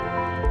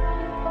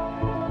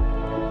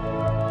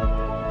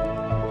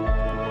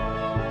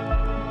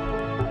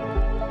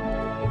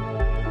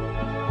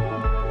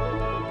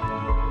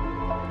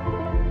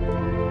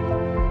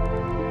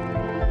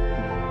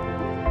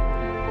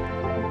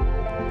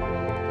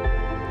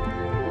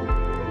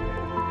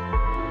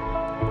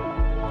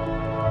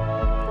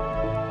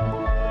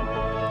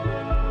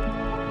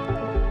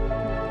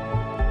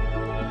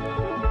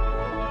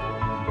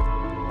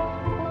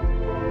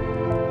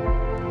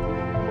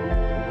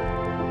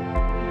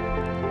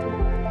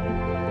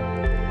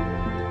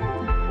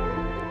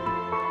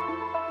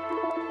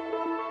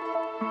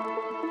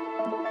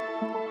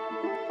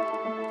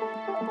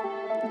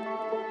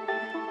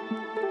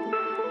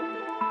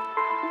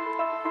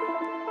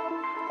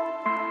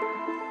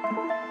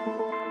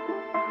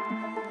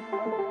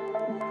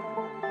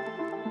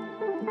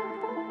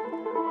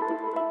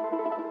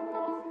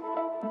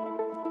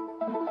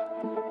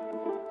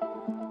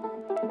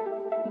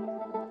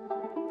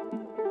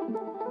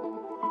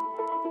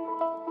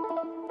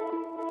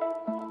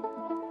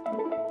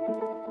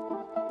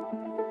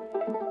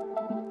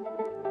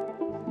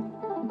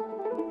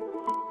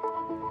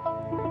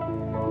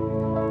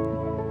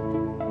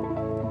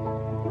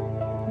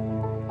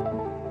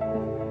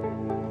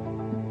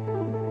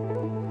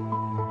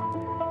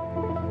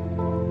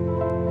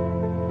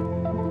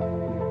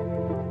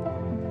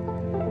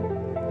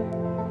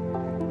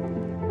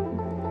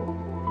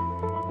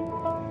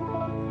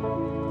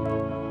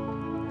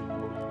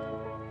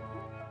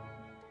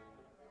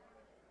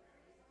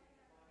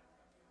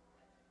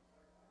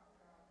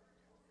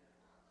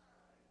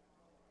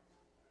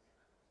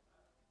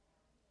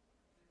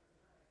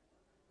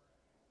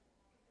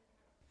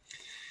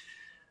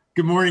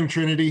Good morning,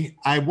 Trinity.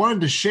 I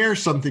wanted to share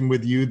something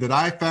with you that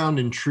I found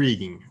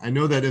intriguing. I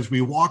know that as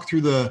we walk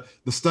through the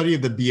study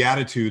of the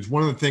Beatitudes,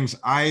 one of the things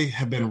I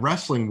have been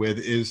wrestling with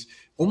is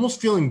almost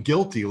feeling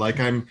guilty, like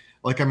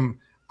I'm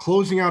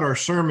closing out our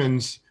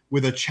sermons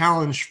with a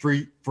challenge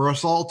for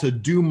us all to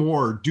do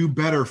more, do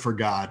better for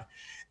God.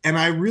 And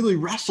I really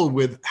wrestled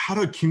with how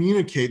to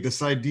communicate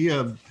this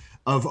idea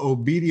of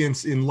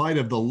obedience in light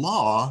of the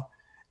law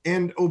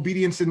and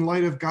obedience in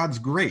light of God's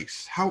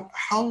grace.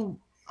 How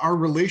our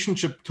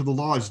relationship to the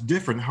law is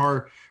different, how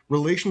our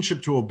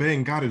relationship to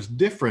obeying God is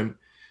different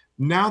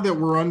now that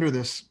we're under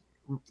this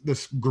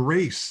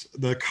grace,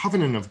 the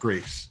covenant of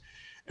grace.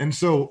 And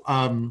so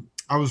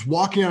I was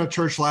walking out of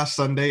church last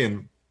Sunday,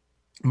 and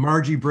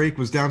Margie Brake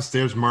was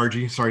downstairs.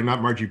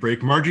 Not Margie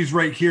Brake. Margie's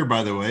right here,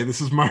 by the way.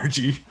 This is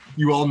Margie.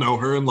 You all know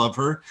her and love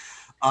her.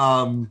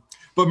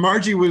 But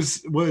Margie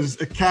was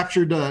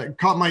captured,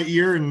 caught my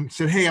ear and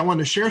said, "Hey, I want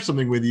to share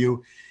something with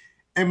you."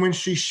 And when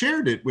she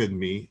shared it with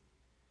me,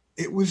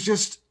 it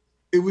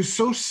was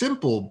so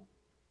simple.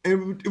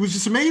 And it was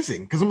just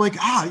amazing because I'm like,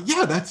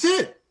 yeah, that's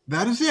it.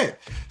 That is it.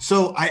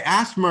 So I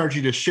asked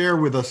Margie to share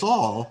with us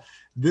all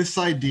this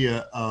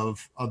idea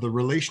of the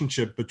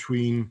relationship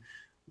between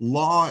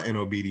law and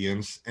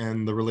obedience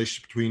and the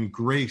relationship between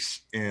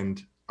grace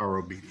and our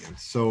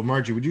obedience. So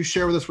Margie, would you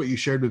share with us what you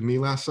shared with me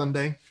last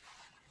Sunday?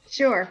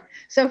 Sure.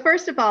 So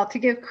first of all, to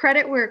give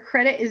credit where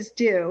credit is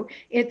due,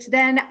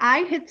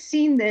 I had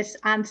seen this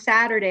on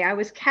Saturday. I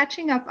was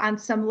catching up on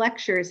some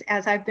lectures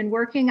as I've been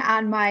working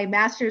on my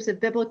Master's of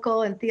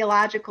Biblical and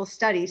Theological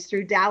Studies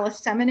through Dallas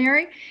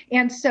Seminary.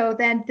 And so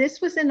then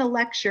this was in a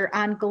lecture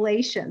on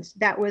Galatians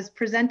that was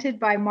presented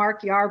by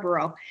Mark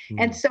Yarborough.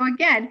 And so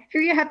again,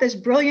 here you have this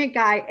brilliant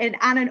guy, and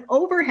on an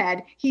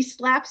overhead, he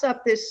slaps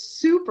up this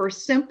super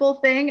simple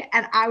thing.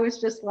 And I was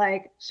just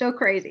like, so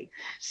crazy.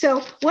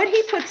 So what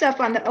he puts up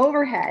on the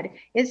overhead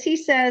is he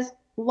says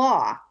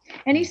law.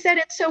 And he said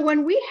it. So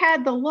when we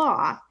had the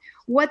law,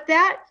 what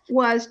that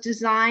was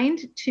designed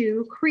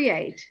to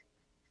create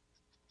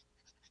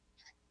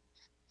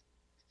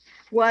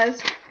was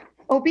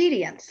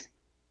obedience.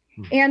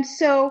 And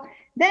so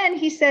then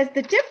he says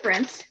the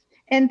difference,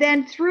 and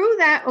then through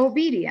that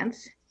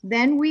obedience,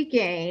 then we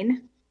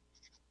gain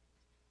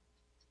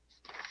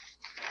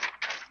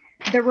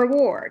the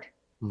reward.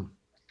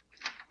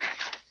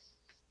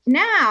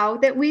 Now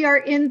that we are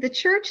in the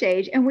church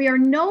age and we are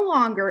no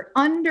longer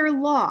under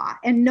law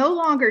and no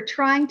longer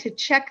trying to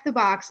check the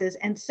boxes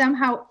and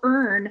somehow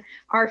earn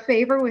our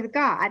favor with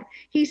God,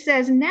 he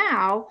says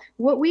now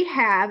what we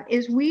have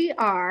is we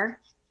are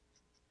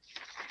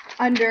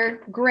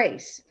under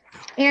grace.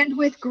 And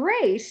with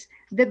grace,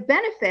 the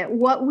benefit,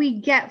 what we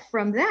get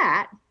from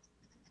that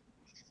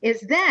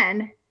is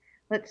then,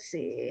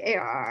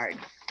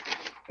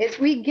 is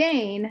we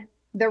gain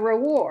the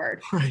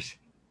reward. Right.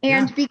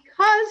 And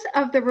because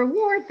of the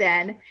reward,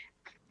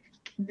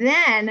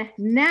 then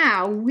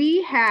now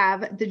we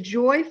have the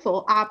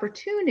joyful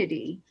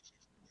opportunity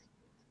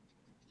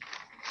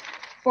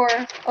for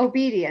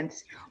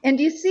obedience. And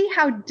do you see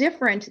how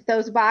different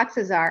those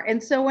boxes are?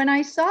 And so when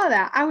I saw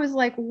that, I was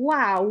like,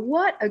 wow,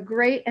 what a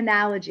great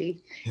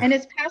analogy. Yeah. And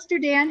as Pastor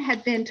Dan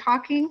had been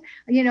talking,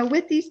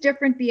 with these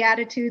different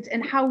Beatitudes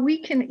and how we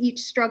can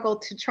each struggle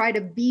to try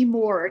to be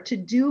more, to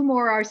do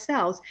more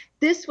ourselves,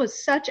 this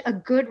was such a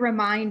good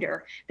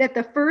reminder that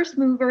the first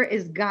mover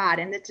is God.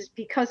 And it's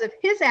because of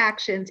his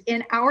actions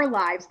in our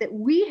lives that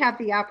we have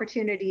the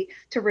opportunity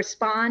to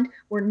respond.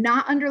 We're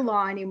not under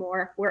law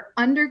anymore. We're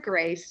under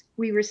grace.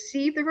 We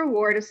receive the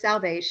reward of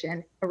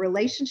salvation, a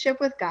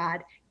relationship with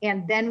God,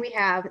 and then we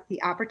have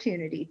the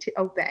opportunity to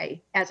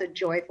obey as a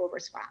joyful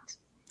response.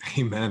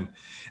 Amen.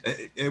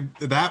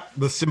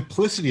 The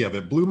simplicity of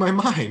it blew my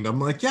mind. I'm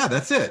like, yeah,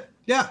 that's it.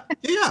 Yeah.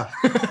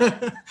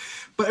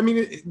 But I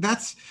mean,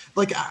 that's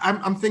like,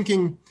 I'm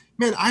thinking,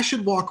 man, I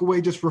should walk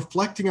away just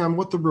reflecting on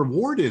what the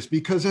reward is,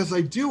 because as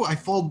I do, I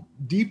fall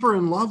deeper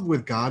in love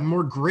with God,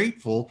 more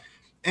grateful,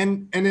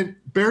 and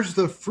it bears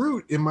the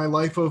fruit in my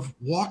life of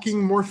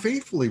walking more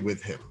faithfully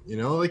with him.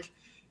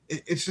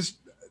 It's just,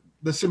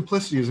 the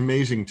simplicity is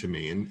amazing to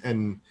me.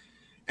 And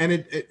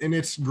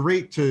it's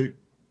great to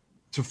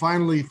to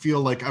finally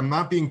feel like I'm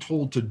not being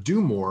told to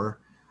do more.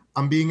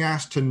 I'm being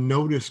asked to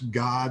notice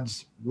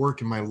God's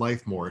work in my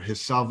life more,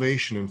 his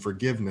salvation and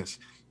forgiveness,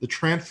 the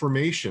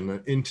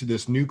transformation into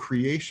this new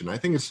creation. I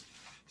think it's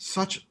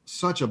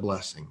such a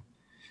blessing.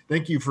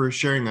 Thank you for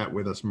sharing that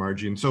with us,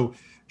 Margie. And so,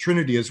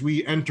 Trinity, as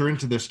we enter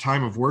into this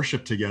time of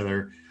worship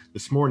together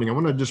this morning, I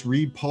want to just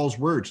read Paul's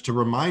words to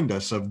remind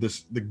us of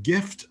this. The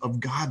gift of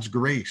God's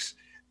grace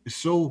is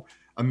so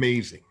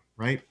amazing,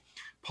 right?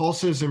 Paul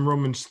says in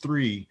Romans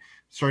 3,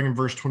 starting in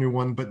verse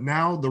 21, but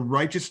now the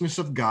righteousness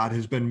of God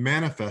has been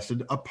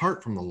manifested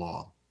apart from the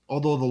law,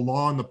 although the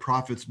law and the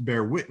prophets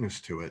bear witness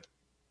to it.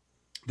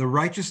 The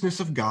righteousness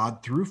of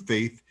God through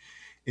faith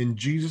in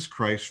Jesus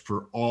Christ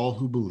for all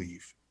who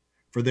believe.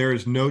 For there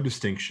is no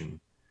distinction,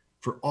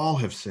 for all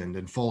have sinned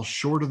and fall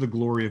short of the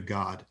glory of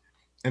God,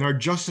 and are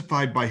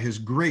justified by his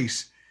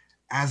grace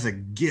as a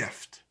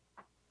gift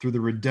through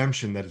the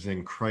redemption that is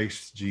in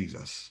Christ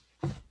Jesus.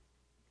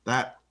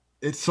 That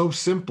it's so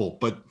simple,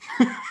 but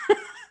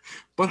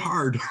but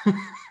hard.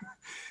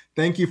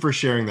 Thank you for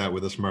sharing that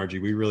with us, Margie.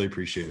 We really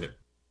appreciate it.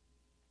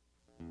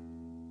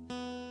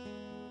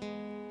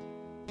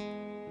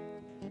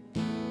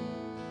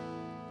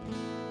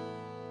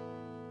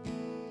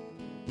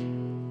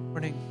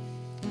 Morning.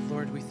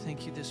 Lord, we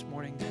thank you this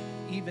morning that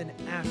even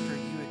after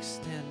you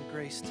extend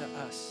grace to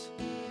us,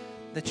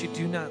 that you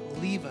do not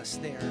leave us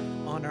there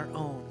on our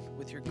own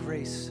with your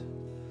grace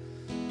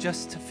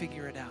just to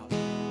figure it out,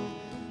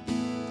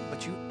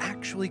 but you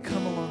actually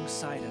come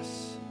alongside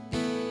us.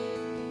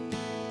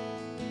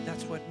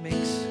 That's what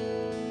makes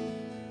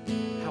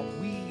how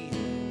we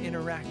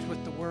interact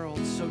with the world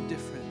so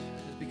different,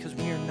 is because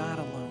we are not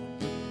alone.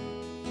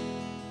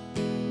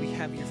 We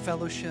have your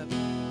fellowship.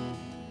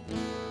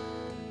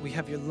 We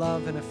have your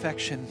love and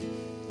affection.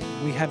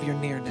 We have your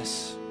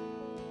nearness.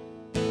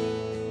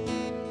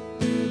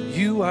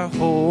 You are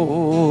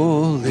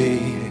holy.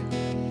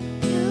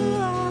 You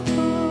are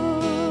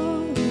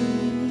holy.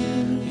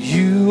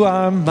 You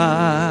are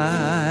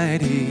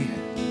mighty.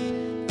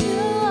 You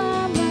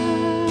are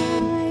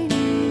mighty.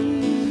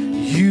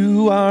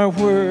 You are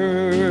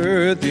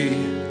worthy.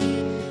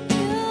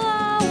 You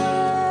are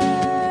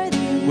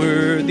worthy.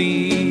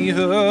 Worthy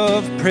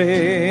of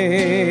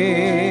praise.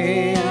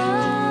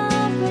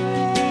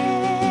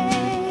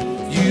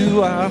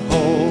 You are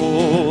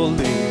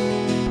holy.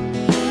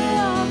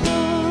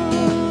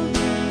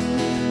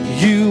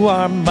 You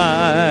are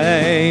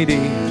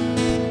mighty.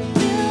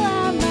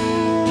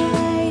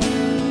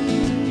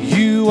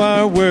 You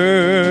are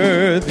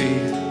worthy.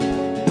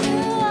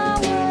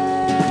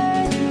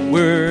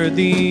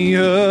 Worthy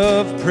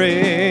of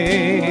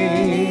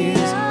praise.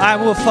 I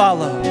will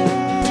follow.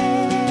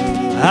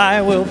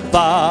 I will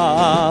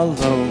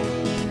follow.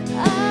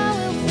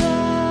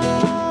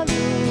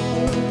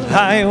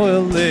 I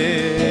will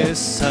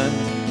listen.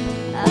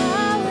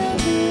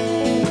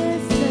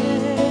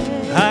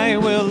 I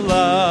will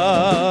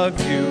love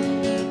you.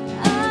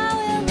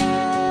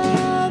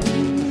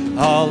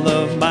 All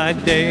of my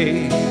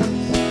days.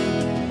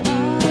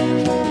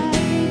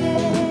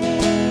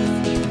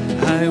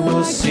 I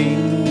will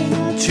sing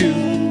to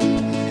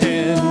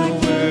and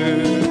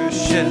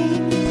worship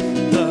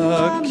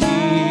the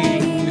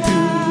King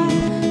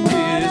who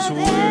is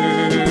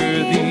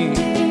worthy.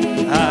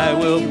 I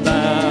will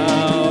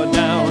bow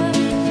down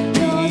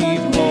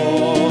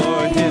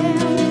before him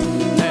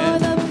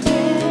and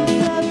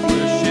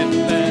worship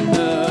and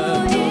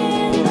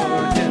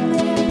adore him.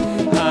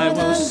 I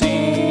will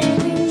sing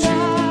to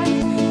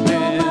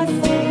and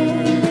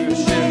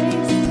worship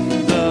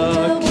the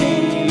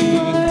King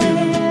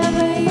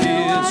who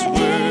is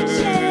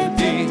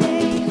worthy.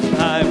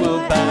 I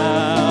will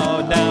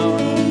bow down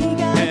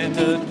and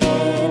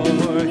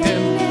adore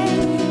him.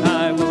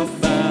 I will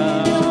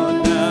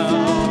bow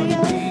down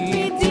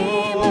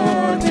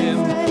before him.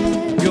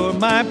 You're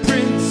my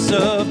Prince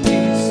of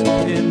Peace,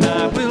 and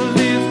I will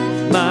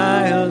live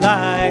my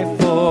life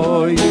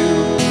for you.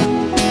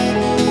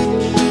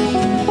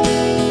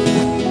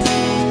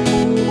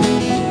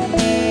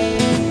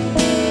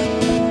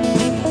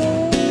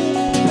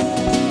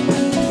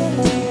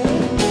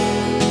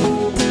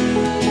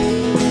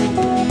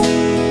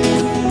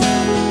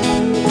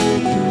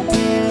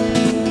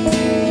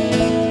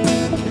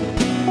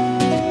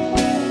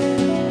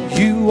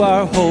 You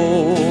are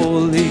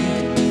holy.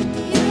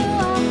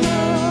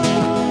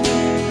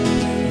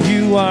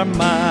 You are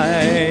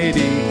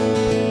mighty.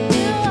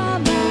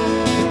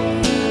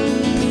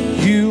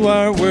 You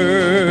are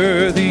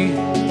worthy.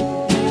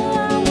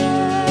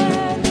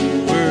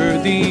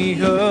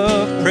 Worthy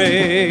of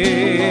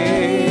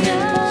praise.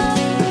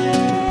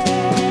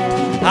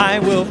 I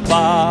will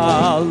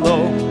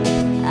follow.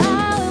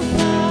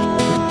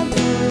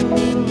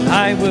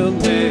 I will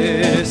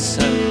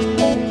listen.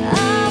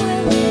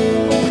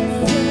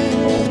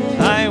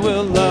 I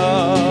will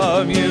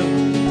love you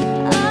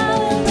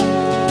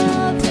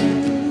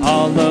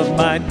all of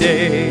my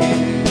days.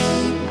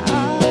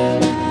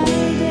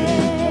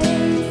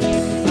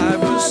 I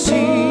will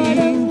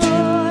sing to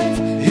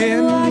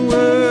and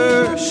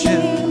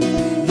worship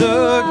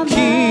the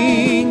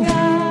King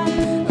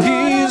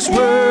who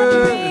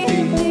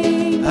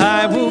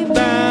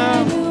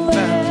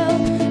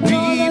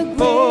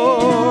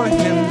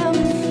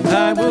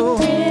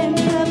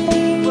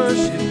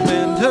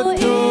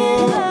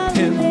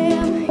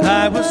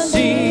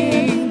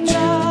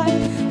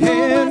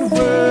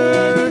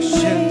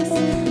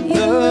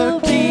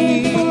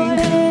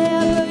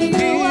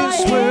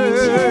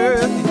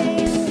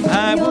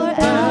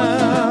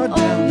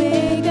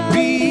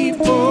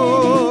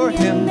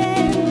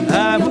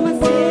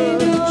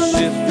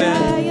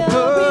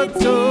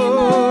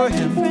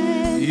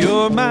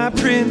You're my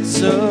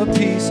Prince of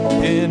Peace,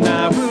 and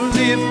I will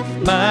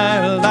live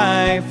my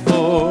life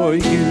for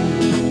you.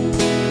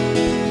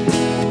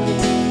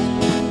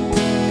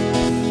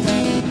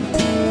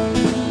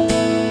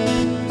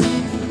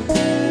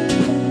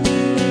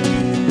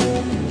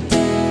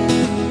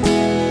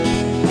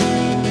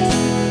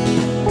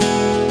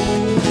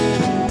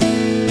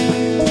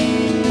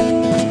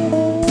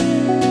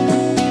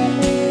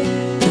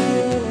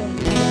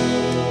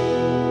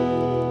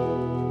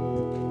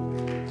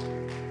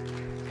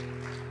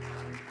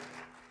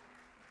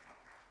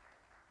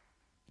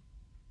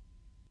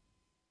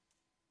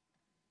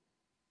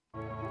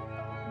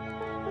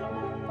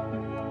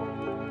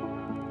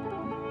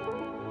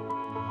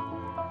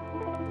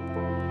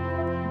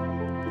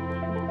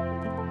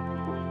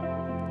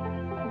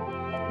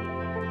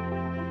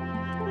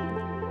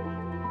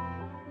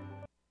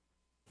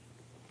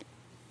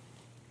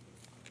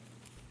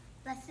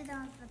 Blessed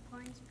are the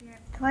poor in spirit,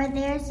 for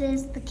theirs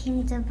is the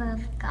kingdom of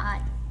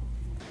God.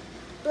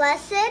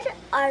 Blessed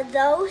are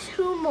those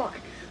who mourn,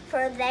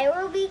 for they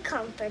will be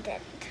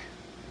comforted.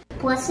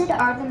 Blessed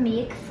are the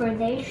meek, for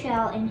they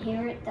shall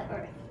inherit the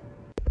earth.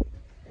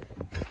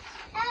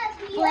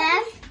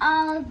 Blessed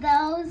are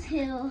those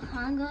who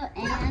hunger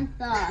and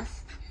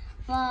thirst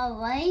for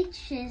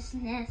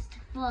righteousness,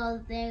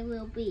 for they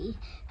will be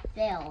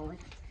filled.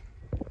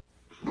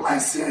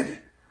 Blessed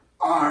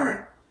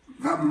are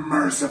the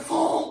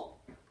merciful,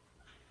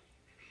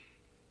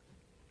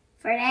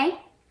 For they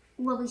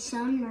will be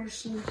shown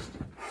mercy.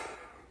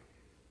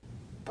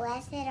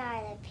 Blessed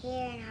are the pure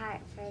in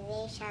heart, for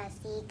they shall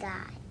see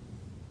God.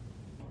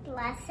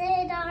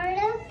 Blessed are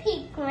the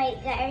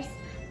peacemakers,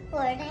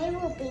 for they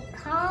will be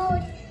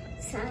called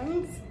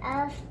sons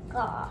of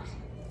God.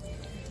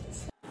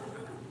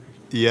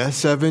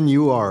 Yes, Evan,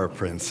 you are a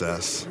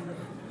princess.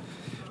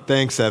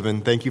 Thanks,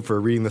 Evan. Thank you for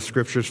reading the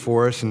scriptures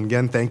for us. And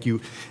again, thank you,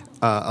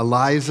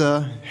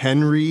 Eliza,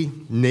 Henry,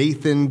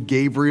 Nathan,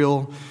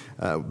 Gabriel,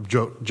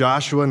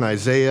 Joshua and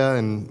Isaiah,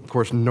 and of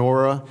course,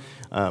 Nora.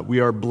 We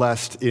are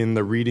blessed in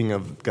the reading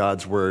of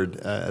God's word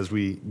as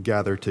we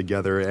gather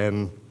together.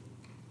 And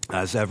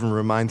as Evan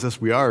reminds us,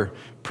 we are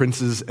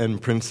princes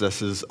and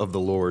princesses of the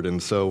Lord.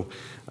 And so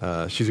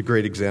she's a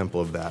great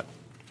example of that.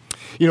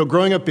 You know,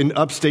 growing up in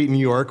upstate New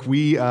York,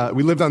 we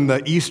lived on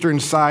the eastern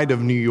side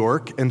of New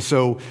York, and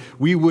so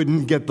we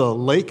wouldn't get the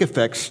lake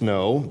effect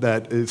snow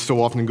that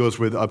so often goes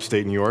with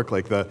upstate New York,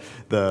 like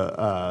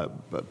the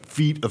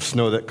feet of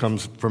snow that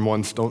comes from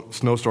one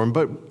snowstorm.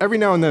 But every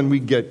now and then we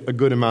get a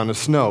good amount of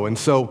snow, and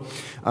so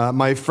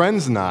my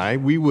friends and I,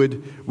 we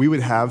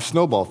would have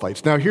snowball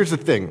fights. Now, here's the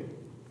thing: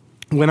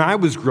 when I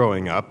was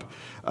growing up,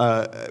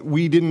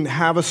 we didn't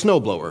have a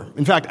snowblower.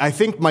 In fact, I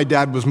think my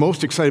dad was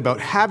most excited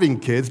about having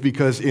kids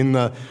because in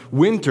the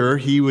winter,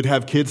 he would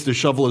have kids to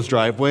shovel his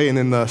driveway, and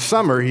in the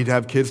summer, he'd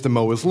have kids to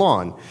mow his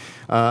lawn.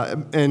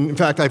 And in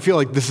fact, I feel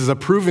like this is a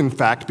proven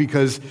fact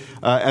because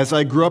as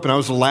I grew up and I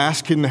was the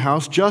last kid in the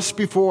house, just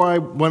before I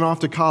went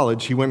off to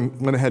college, he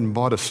went ahead and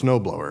bought a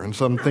snowblower. And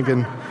so I'm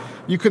thinking,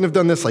 you couldn't have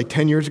done this like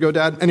 10 years ago,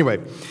 Dad? Anyway,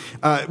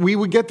 we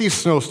would get these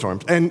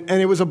snowstorms, and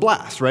it was a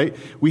blast, right?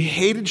 We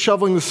hated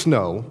shoveling the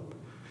snow,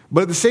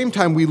 but at the same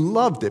time, we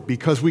loved it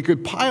because we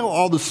could pile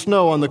all the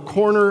snow on the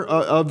corner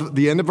of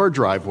the end of our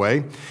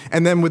driveway,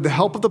 and then with the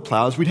help of the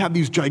plows, we'd have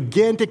these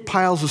gigantic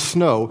piles of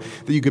snow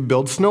that you could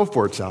build snow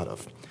forts out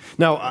of.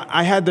 Now,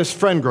 I had this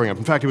friend growing up.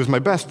 In fact, he was my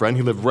best friend.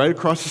 He lived right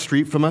across the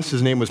street from us.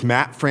 His name was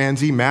Matt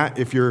Franzi. Matt,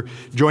 if you're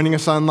joining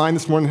us online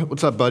this morning,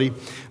 what's up, buddy?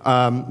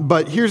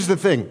 But here's the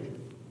thing.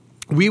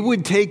 We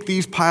would take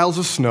these piles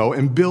of snow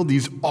and build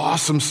these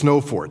awesome snow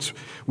forts.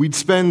 We'd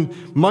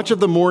spend much of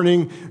the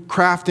morning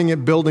crafting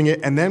it, building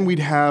it, and then we'd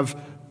have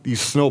these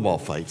snowball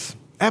fights.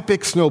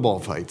 Epic snowball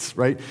fights,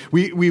 right?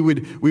 We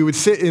would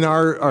sit in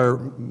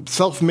our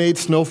self-made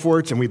snow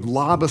forts and we'd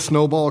lob a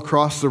snowball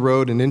across the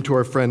road and into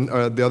our friend,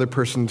 the other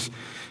person's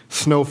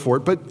snow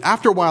fort. But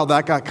after a while,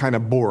 that got kind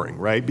of boring,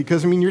 right?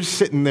 Because, I mean, you're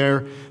sitting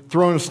there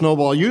throwing a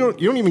snowball. You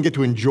don't even get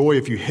to enjoy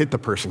if you hit the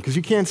person because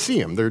you can't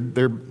see them.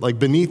 They're like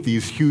beneath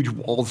these huge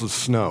walls of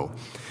snow.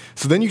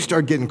 So then you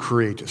start getting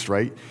courageous,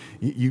 right?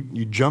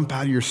 You jump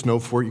out of your snow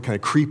fort, you kind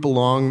of creep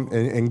along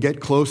and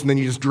get close, and then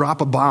you just drop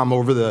a bomb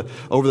over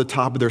the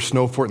top of their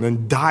snow fort and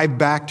then dive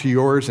back to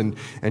yours and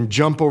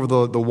jump over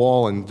the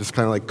wall and just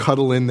kind of like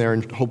cuddle in there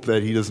and hope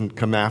that he doesn't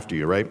come after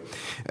you, right?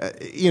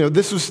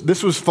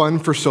 This was fun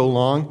for so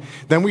long.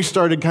 Then we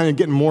started kind of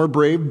getting more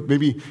brave,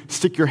 maybe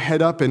stick your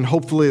head up and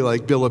hopefully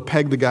like be able to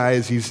peg the guy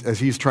as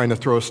he's trying to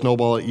throw a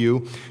snowball at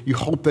you. You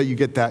hope that you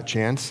get that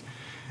chance.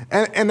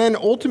 And then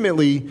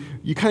ultimately,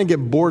 you kind of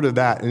get bored of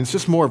that, and it's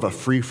just more of a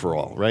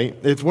free-for-all, right?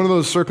 It's one of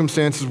those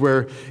circumstances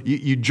where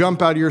you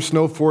jump out of your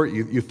snow fort,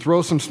 you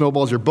throw some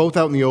snowballs, you're both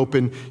out in the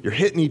open, you're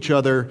hitting each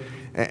other,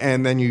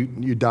 and then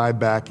you dive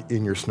back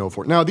in your snow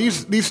fort. Now,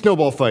 these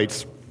snowball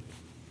fights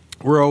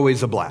were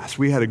always a blast.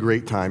 We had a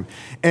great time.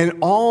 And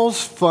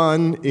all's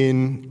fun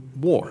in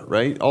war,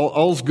 right?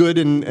 All's good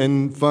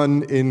and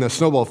fun in a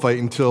snowball fight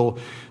until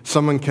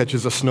someone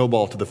catches a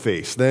snowball to the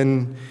face.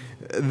 Then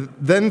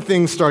then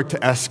things start to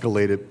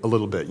escalate a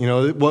little bit. You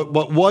know,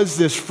 what was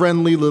this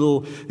friendly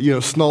little,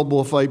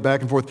 snowball fight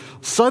back and forth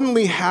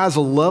suddenly has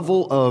a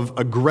level of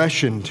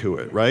aggression to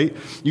it, right?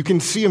 You can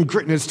see him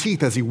gritting his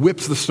teeth as he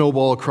whips the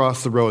snowball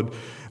across the road.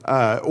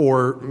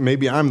 Or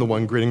maybe I'm the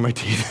one gritting my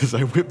teeth as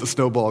I whip the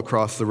snowball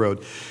across the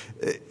road.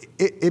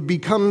 It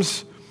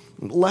becomes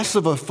less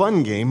of a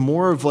fun game,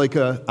 more of like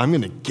I'm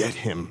going to get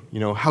him.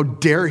 How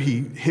dare he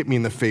hit me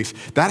in the face?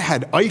 That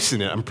had ice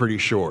in it, I'm pretty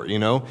sure,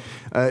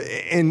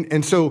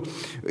 And so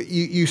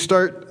you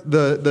start,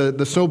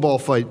 the snowball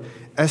fight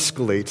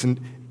escalates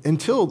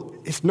until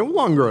it's no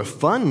longer a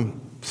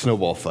fun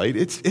snowball fight.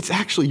 It's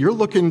actually, you're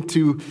looking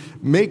to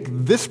make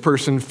this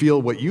person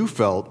feel what you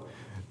felt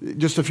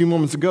just a few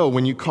moments ago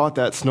when you caught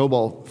that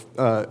snowball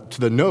to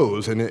the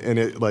nose and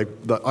it like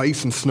the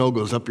ice and snow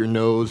goes up your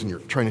nose and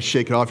you're trying to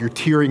shake it off. You're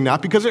tearing,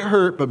 not because it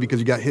hurt, but because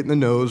you got hit in the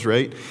nose,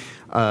 right?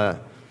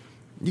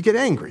 You get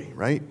angry,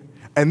 right?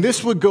 And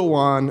this would go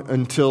on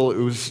until it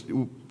was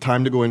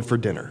time to go in for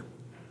dinner,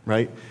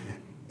 right?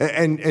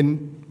 And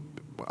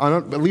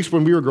at least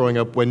when we were growing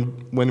up,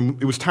 when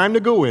it was time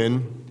to go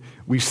in,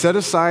 we set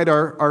aside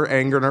our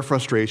anger and our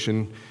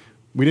frustration.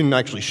 We didn't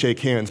actually shake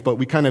hands, but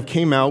we kind of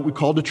came out, we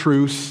called a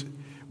truce,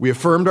 we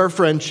affirmed our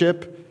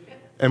friendship,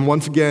 and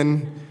once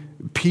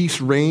again, peace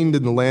reigned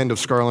in the land of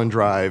Scarlin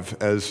Drive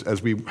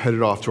as we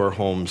headed off to our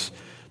homes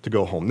to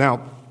go home.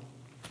 Now,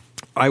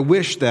 I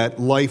wish that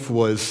life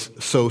was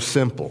so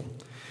simple.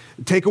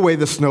 Take away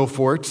the snow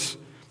forts,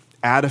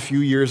 add a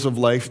few years of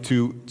life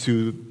to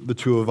the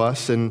two of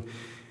us, and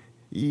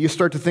you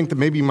start to think that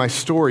maybe my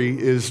story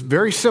is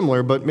very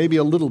similar, but maybe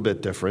a little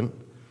bit different.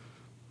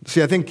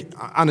 See, I think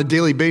on a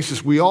daily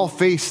basis, we all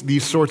face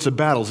these sorts of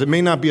battles. It may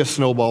not be a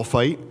snowball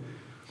fight,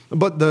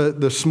 but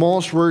the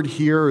smallest word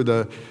here, or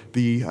the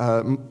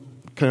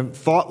kind of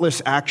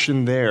thoughtless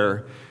action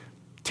there,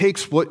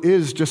 takes what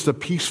is just a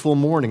peaceful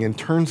morning and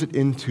turns it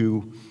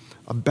into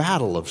a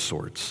battle of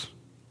sorts.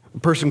 A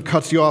person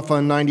cuts you off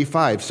on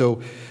 95,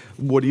 so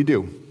what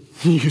do?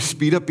 You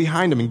speed up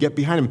behind them and get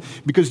behind them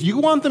because you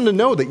want them to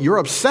know that you're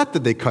upset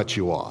that they cut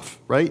you off,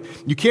 right?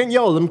 You can't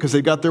yell at them because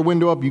they've got their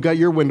window up, you got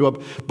your window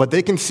up, but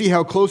they can see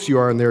how close you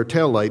are in their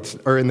taillights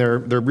or in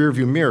their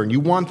rearview mirror, and you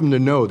want them to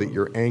know that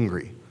you're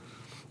angry.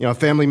 A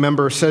family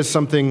member says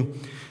something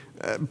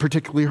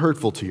particularly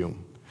hurtful to you,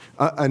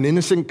 an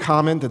innocent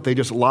comment that they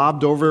just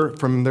lobbed over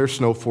from their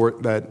snow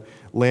fort that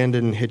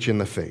landed and hit you in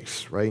the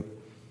face, right?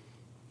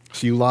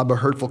 So you lob a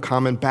hurtful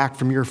comment back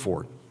from your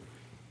fort.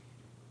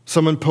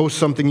 Someone posts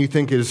something you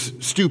think is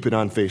stupid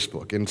on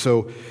Facebook, and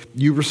so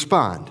you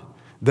respond.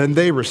 Then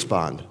they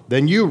respond.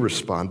 Then you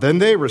respond. Then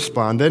they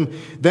respond.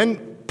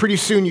 Then pretty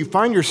soon you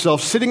find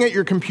yourself sitting at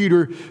your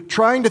computer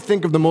trying to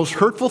think of the most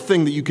hurtful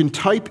thing that you can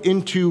type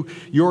into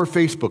your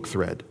Facebook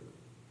thread.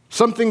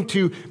 Something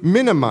to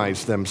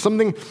minimize them.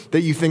 Something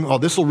that you think,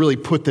 this will really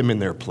put them in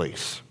their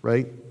place,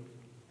 right?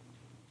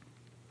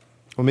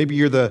 Well, maybe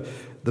you're the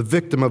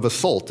victim of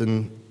assault,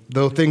 and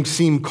though things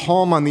seem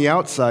calm on the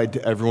outside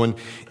to everyone,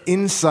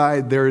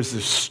 inside there is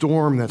this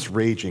storm that's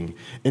raging,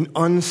 an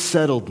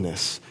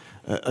unsettledness,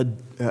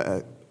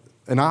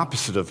 an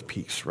opposite of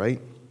peace, right?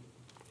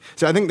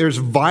 So I think there's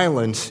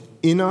violence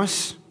in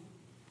us,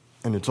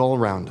 and it's all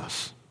around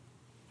us.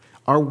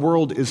 Our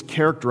world is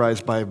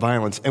characterized by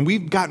violence, and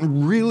we've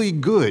gotten really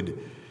good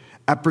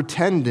at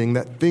pretending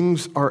that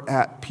things are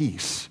at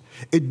peace.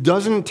 It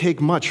doesn't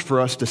take much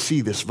for us to see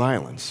this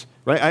violence.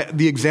 Right?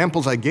 The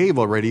examples I gave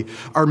already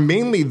are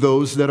mainly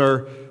those that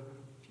are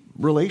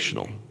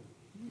relational,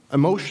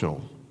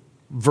 emotional,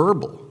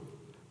 verbal.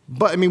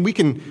 But we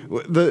can,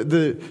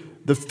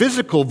 the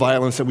physical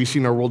violence that we see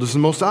in our world is the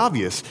most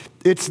obvious.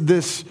 It's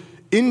this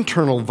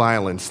internal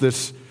violence,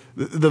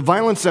 the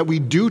violence that we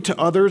do to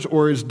others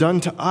or is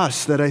done to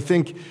us that I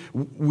think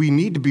we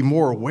need to be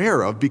more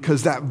aware of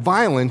because that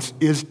violence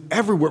is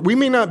everywhere. We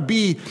may not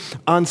be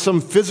on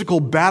some physical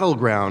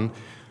battleground,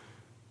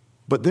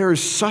 but there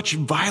is such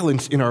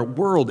violence in our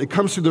world. It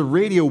comes through the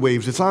radio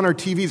waves. It's on our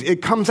TVs.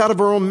 It comes out of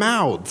our own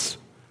mouths.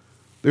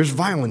 There's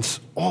violence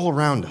all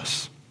around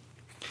us.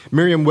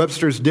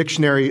 Merriam-Webster's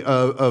dictionary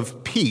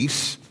of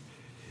peace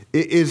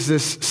is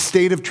this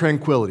state of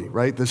tranquility,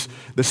 right?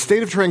 The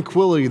state of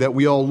tranquility that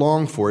we all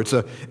long for. It's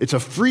a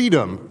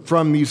freedom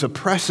from these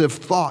oppressive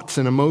thoughts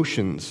and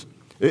emotions.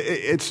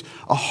 It's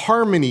a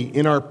harmony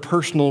in our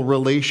personal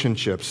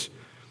relationships.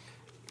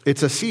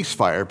 It's a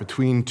ceasefire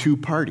between two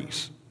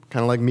parties.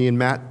 Kind of like me and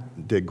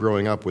Matt did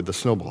growing up with the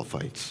snowball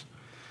fights.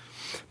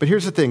 But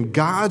here's the thing.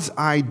 God's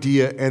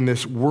idea and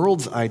this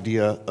world's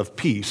idea of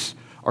peace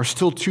are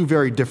still two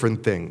very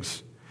different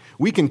things.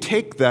 We can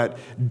take that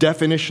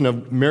definition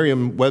of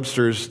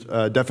Merriam-Webster's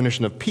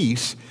definition of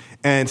peace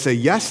and say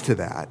yes to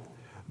that,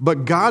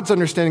 but God's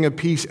understanding of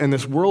peace and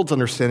this world's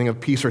understanding of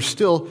peace are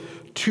still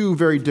two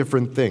very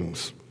different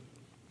things.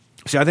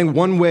 See, I think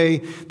one way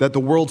that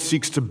the world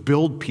seeks to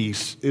build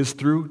peace is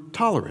through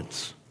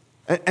tolerance.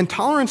 And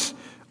tolerance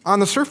on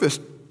the surface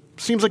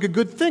seems like a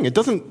good thing. It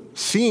doesn't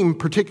seem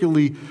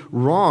particularly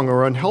wrong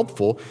or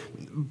unhelpful.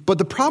 But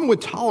the problem with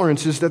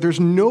tolerance is that there's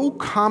no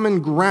common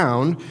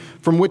ground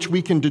from which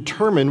we can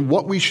determine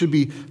what we should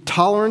be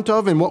tolerant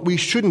of and what we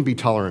shouldn't be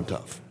tolerant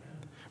of.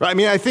 I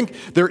mean, I think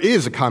there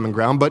is a common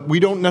ground, but we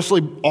don't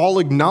necessarily all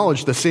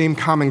acknowledge the same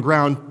common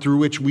ground through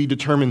which we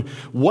determine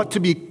what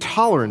to be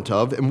tolerant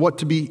of and what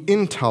to be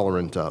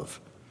intolerant of.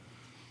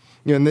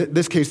 In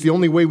this case, the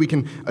only way we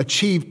can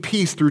achieve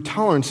peace through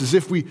tolerance is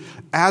if we,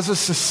 as a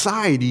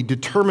society,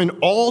 determine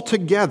all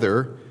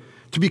together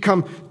to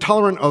become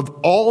tolerant of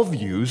all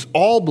views,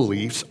 all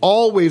beliefs,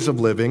 all ways of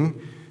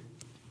living.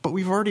 But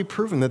we've already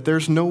proven that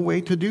there's no way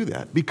to do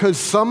that because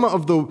some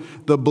of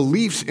the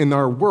beliefs in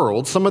our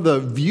world, some of the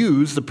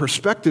views, the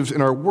perspectives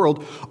in our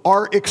world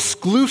are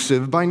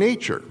exclusive by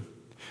nature.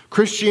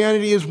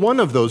 Christianity is one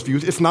of those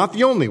views. It's not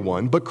the only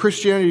one, but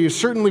Christianity is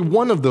certainly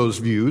one of those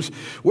views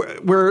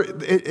where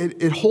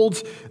it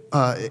holds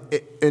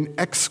an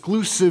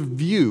exclusive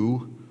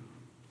view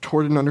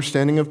toward an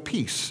understanding of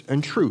peace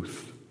and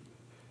truth.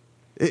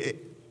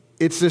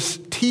 It's this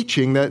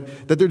teaching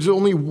that there's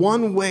only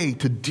one way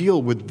to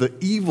deal with the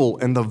evil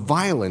and the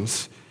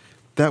violence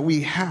that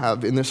we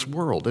have in this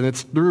world, and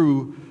it's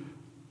through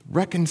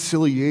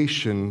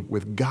reconciliation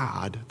with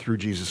God through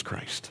Jesus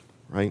Christ,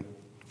 right?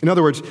 In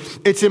other words,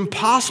 it's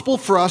impossible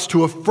for us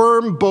to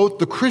affirm both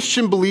the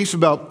Christian beliefs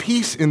about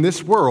peace in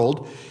this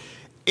world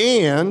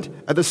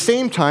and, at the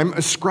same time,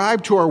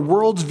 ascribe to our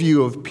world's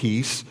view of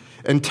peace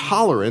and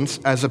tolerance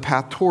as a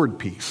path toward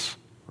peace,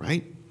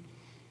 right?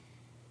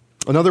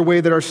 Another way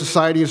that our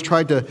society has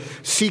tried to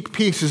seek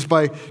peace is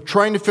by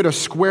trying to fit a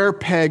square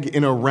peg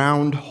in a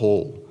round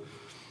hole.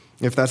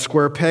 If that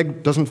square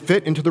peg doesn't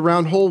fit into the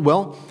round hole,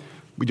 well,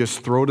 we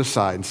just throw it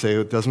aside and say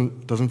it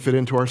doesn't fit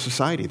into our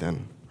society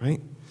then,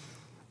 right?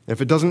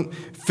 If it doesn't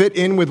fit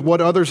in with what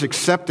others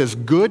accept as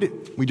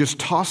good, we just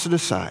toss it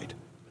aside.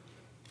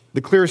 The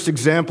clearest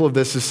example of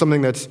this is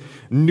something that's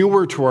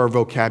newer to our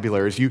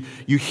vocabularies. You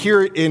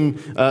hear it in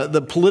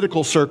the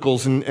political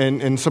circles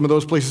and some of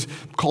those places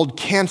called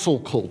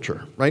cancel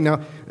culture. Right now,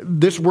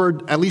 this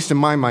word, at least in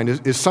my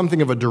mind, is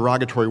something of a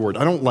derogatory word.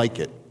 I don't like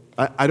it.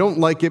 I don't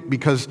like it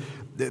because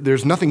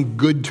there's nothing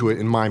good to it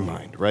in my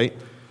mind, right?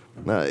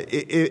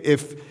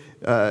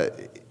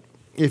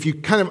 If you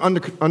kind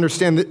of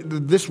understand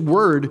that this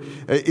word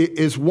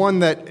is one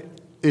that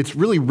it's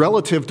really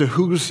relative to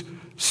who's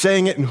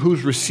saying it and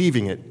who's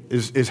receiving it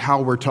is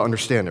how we're to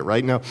understand it,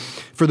 right? Now,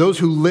 for those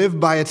who live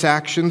by its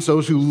actions,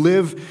 those who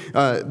live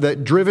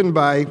that driven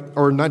by,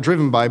 or not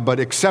driven by, but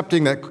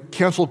accepting that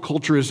cancel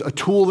culture is a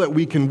tool that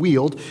we can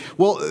wield,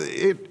 well,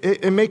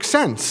 it makes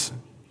sense.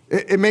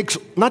 It makes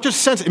not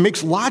just sense, it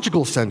makes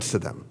logical sense to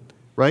them,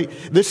 right?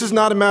 This is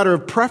not a matter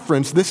of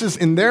preference. This is,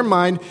 in their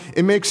mind,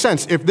 it makes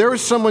sense. If there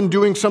is someone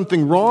doing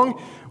something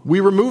wrong, we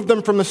remove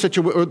them from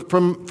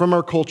from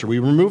our culture. We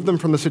remove them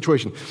from the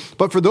situation.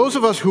 But for those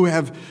of us who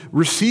have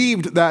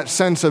received that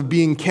sense of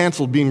being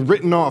canceled, being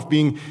written off,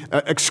 being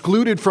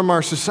excluded from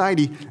our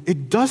society,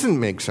 it doesn't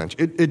make sense.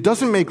 It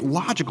doesn't make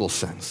logical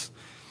sense.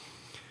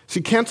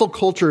 See, cancel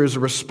culture is a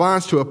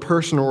response to a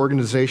person or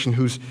organization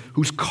who's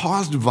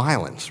caused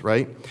violence,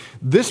 right?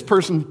 This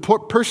person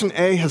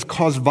A has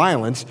caused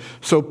violence,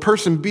 so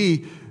person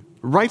B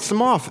writes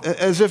them off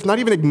as if not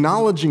even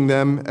acknowledging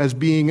them as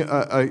being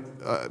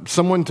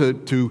someone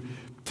to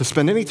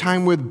spend any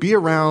time with, be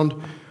around,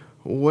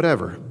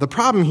 whatever. The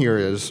problem here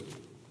is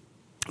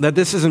that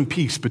this isn't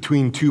peace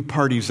between two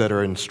parties that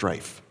are in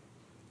strife,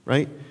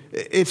 right?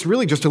 It's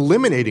really just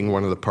eliminating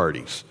one of the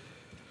parties.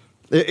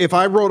 If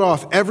I wrote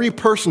off every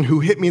person who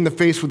hit me in the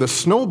face with a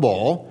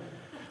snowball,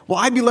 well,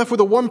 I'd be left with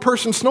a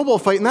one-person snowball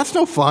fight, and that's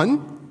no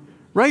fun,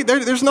 right?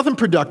 There's nothing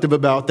productive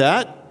about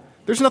that.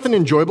 There's nothing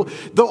enjoyable.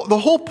 The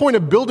whole point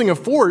of building a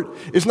fort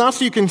is not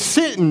so you can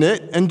sit in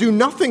it and do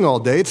nothing all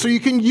day. It's so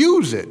you can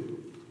use it,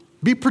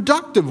 be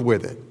productive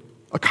with it,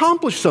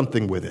 accomplish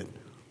something with it.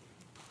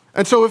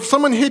 And so if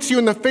someone hits you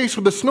in the face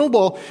with a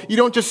snowball, you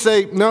don't just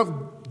say,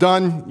 no,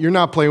 done, you're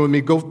not playing with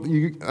me,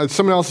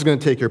 someone else is going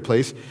to take your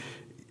place.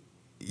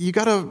 You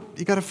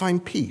gotta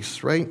find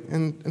peace, right?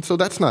 And so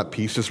that's not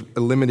peace, just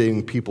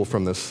eliminating people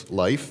from this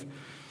life.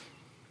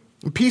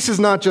 Peace is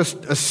not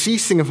just a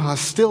ceasing of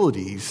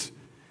hostilities.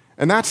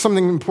 And that's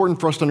something important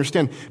for us to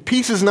understand.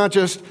 Peace is not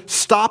just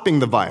stopping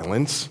the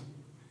violence,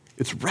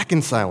 it's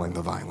reconciling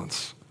the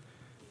violence.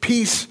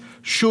 Peace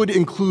should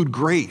include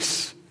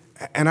grace.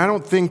 And I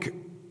don't think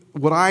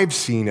what I've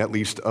seen, at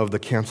least, of the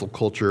cancel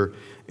culture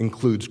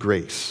includes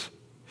grace.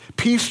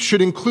 Peace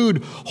should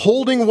include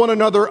holding one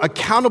another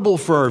accountable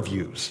for our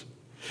views.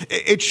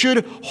 It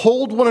should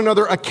hold one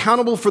another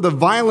accountable for the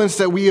violence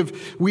that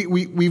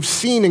we've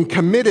seen and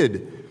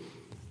committed,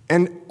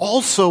 and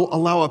also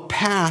allow a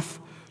path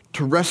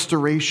to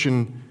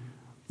restoration,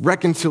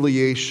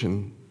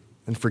 reconciliation,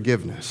 and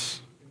forgiveness.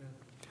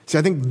 See,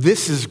 I think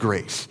this is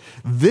grace.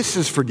 This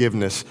is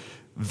forgiveness.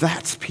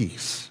 That's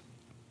peace.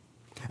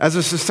 As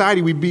a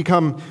society, we've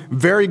become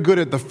very good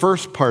at the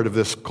first part of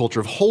this culture,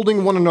 of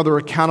holding one another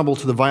accountable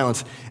to the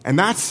violence, and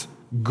that's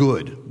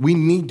good. We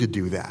need to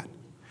do that.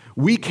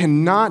 We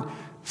cannot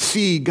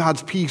see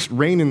God's peace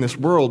reign in this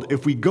world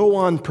if we go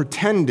on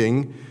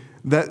pretending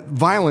that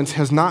violence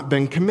has not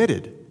been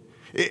committed.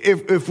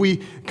 If we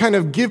kind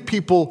of give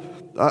people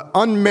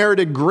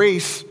unmerited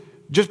grace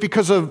just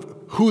because of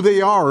who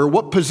they are or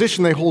what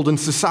position they hold in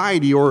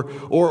society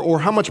or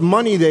how much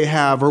money they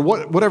have or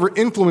whatever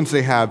influence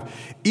they have,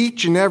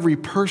 each and every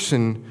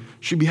person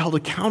should be held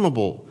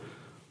accountable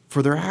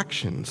for their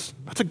actions.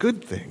 That's a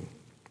good thing.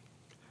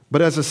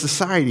 But as a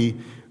society,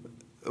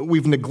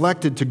 we've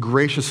neglected to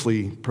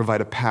graciously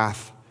provide a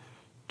path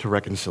to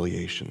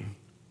reconciliation.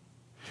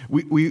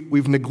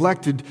 We've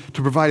neglected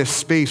to provide a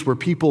space where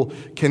people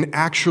can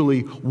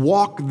actually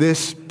walk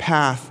this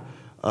path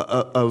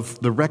of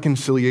the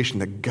reconciliation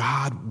that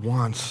God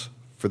wants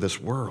for this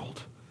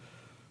world.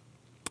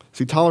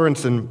 See,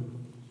 tolerance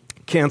and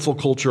cancel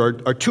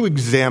culture are two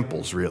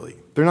examples, really.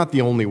 They're not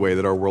the only way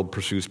that our world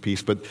pursues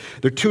peace, but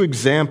they're two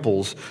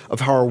examples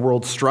of how our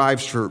world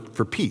strives for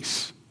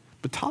peace.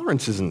 But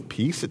tolerance isn't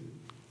peace.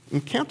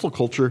 In cancel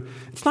culture,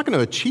 it's not going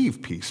to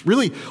achieve peace.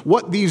 Really,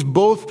 what these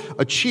both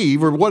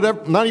achieve, or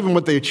whatever, not even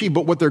what they achieve,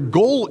 but what their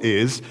goal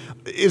is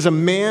a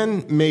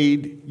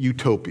man-made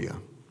utopia.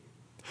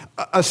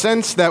 A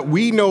sense that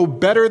we know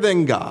better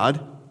than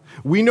God,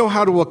 we know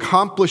how to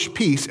accomplish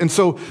peace, and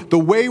so the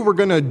way we're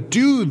going to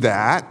do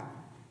that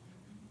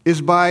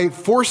is by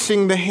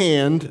forcing the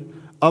hand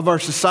of our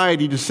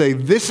society to say,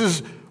 this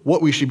is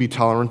what we should be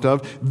tolerant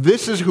of,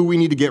 this is who we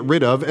need to get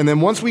rid of, and then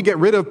once we get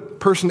rid of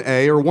person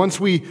A, or once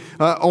we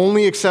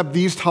only accept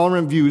these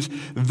tolerant views,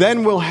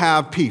 then we'll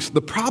have peace.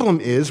 The problem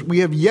is we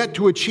have yet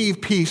to achieve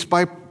peace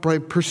by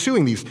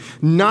pursuing these.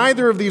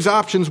 Neither of these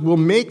options will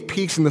make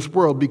peace in this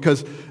world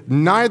because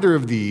neither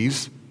of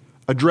these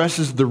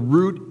addresses the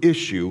root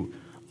issue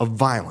of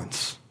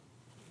violence.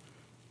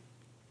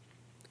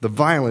 The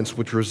violence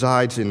which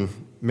resides in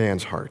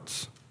man's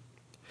hearts.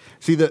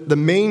 See, the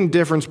main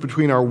difference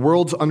between our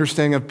world's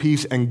understanding of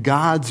peace and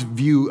God's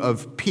view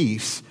of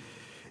peace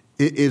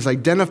is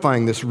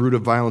identifying this root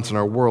of violence in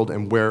our world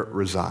and where it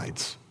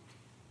resides.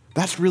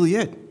 That's really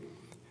it.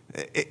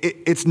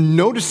 It's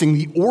noticing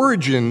the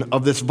origin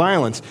of this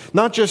violence,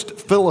 not just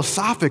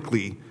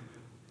philosophically,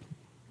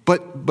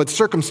 but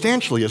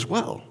circumstantially as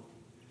well.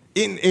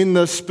 In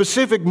the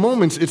specific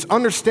moments, it's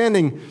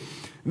understanding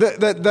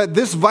that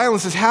this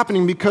violence is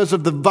happening because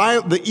of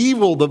the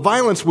evil, the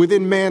violence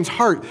within man's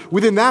heart,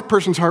 within that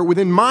person's heart,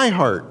 within my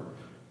heart.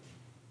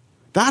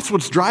 That's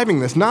what's driving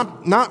this.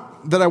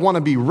 Not that I want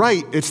to be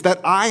right, it's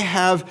that I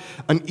have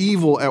an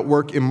evil at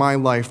work in my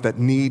life that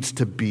needs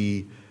to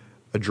be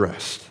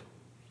addressed.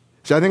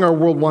 See, I think our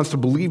world wants to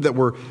believe that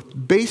we're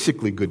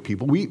basically good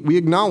people. We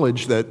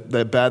acknowledge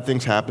that bad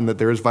things happen, that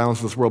there is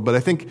violence in this world, but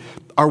I think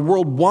our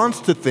world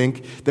wants to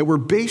think that we're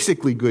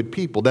basically good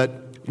people, that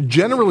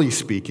generally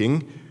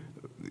speaking,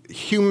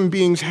 human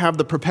beings have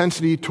the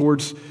propensity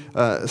towards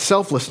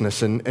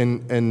selflessness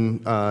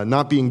and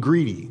not being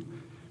greedy.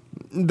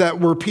 That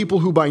we're people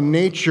who by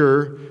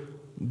nature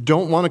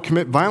don't want to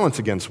commit violence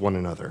against one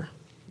another,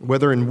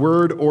 whether in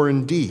word or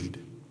in deed.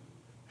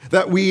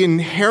 That we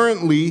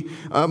inherently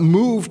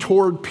move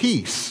toward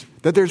peace,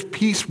 that there's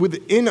peace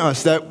within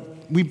us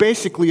that we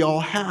basically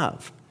all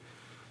have.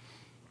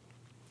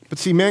 But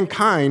see,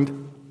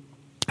 mankind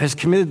has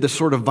committed this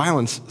sort of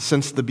violence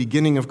since the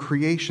beginning of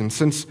creation,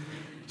 since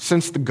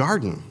the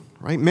garden,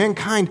 right?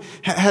 Mankind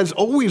has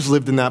always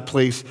lived in that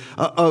place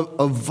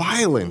of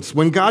violence.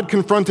 When God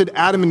confronted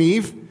Adam and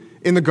Eve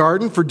in the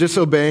garden for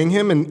disobeying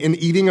him and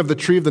eating of the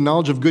tree of the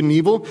knowledge of good and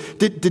evil,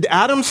 did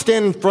Adam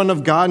stand in front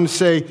of God and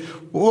say,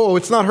 whoa,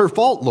 it's not her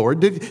fault, Lord?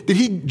 Did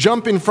he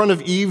jump in front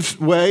of Eve's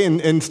way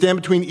and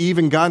stand between Eve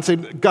and God and say,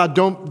 God,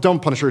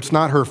 don't punish her, it's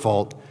not her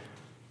fault.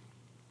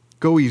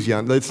 Go easy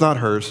on it, it's not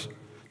hers.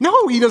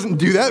 No, he doesn't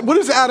do that. What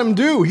does Adam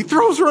do? He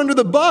throws her under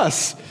the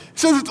bus. He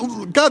says,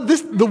 God,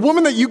 the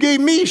woman that you gave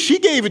me, she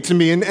gave it to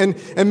me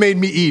and made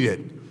me eat it.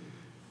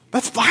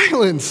 That's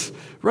violence,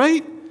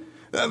 right?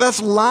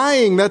 That's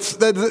lying. That's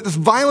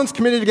violence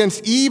committed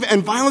against Eve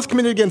and violence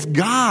committed against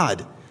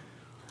God.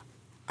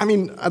 I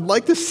mean, I'd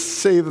like to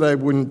say that I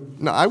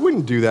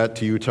wouldn't do that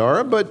to you,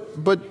 Tara,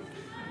 but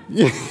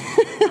yeah.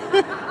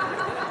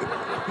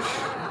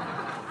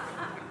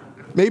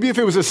 Maybe if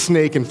it was a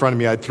snake in front of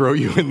me, I'd throw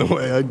you in the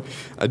way.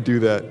 I'd do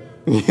that.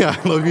 Yeah,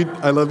 I love you.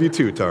 I love you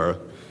too, Tara.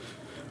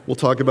 We'll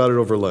talk about it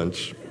over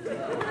lunch.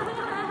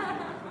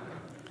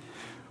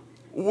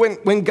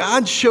 When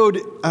God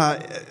showed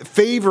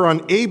favor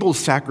on Abel's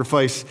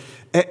sacrifice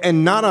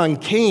and not on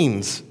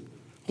Cain's,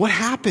 what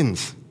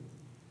happens?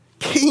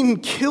 Cain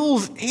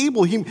kills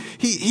Abel.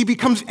 He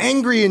becomes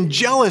angry and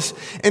jealous,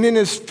 and in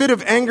his fit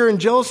of anger and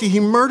jealousy, he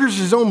murders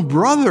his own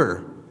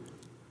brother.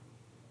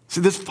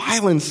 So this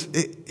violence,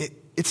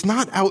 it's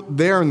not out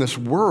there in this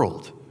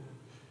world.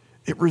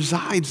 It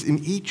resides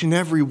in each and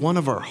every one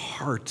of our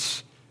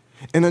hearts.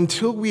 And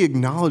until we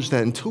acknowledge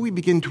that, until we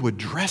begin to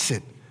address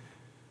it,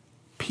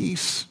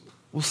 peace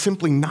will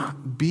simply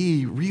not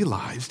be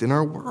realized in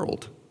our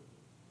world.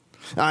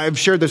 I've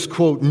shared this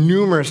quote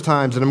numerous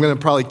times, and I'm going to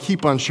probably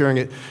keep on sharing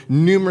it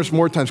numerous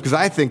more times because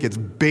I think it's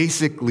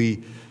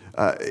basically,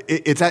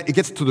 it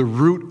gets to the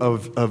root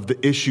of the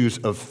issues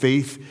of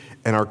faith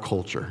and our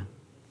culture.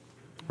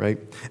 right?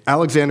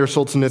 Alexander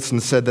Solzhenitsyn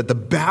said that the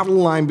battle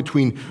line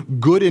between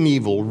good and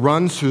evil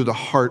runs through the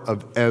heart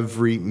of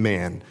every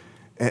man.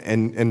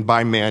 And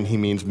by man, he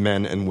means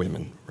men and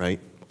women, right?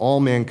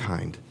 All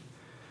mankind.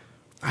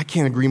 I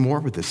can't agree more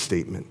with this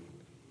statement.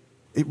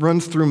 It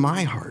runs through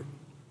my heart.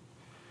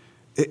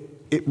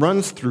 It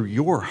runs through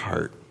your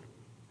heart.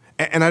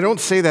 And I don't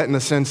say that in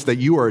the sense that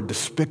you are a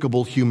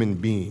despicable human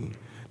being,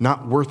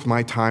 not worth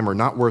my time or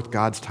not worth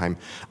God's time.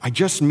 I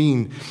just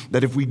mean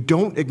that if we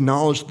don't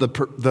acknowledge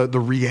the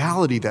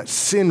reality that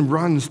sin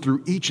runs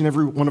through each and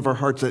every one of our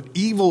hearts, that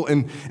evil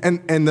and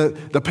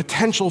the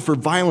potential for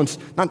violence,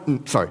 not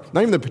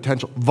even the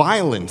potential,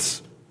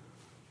 violence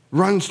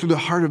runs through the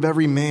heart of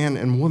every man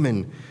and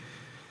woman,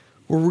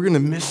 well, we're going to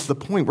miss the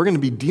point. We're going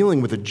to be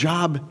dealing with a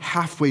job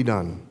halfway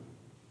done.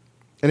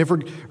 And if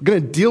we're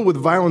going to deal with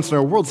violence in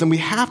our worlds, then we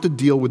have to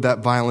deal with that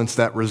violence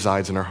that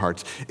resides in our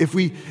hearts. If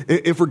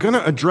we're going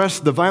to address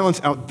the violence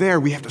out there,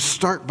 we have to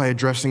start by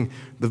addressing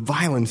the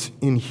violence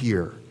in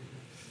here.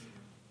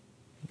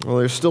 Well,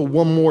 there's still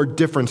one more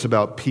difference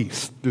about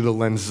peace through the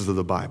lenses of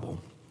the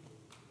Bible.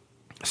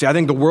 See, I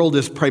think the world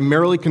is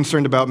primarily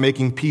concerned about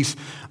making peace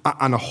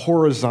on a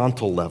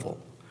horizontal level,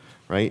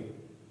 right?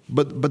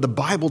 But the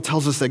Bible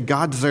tells us that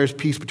God desires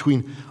peace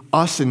between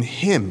us and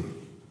Him,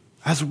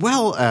 as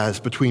well as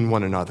between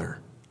one another.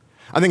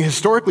 I think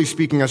historically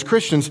speaking, as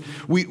Christians,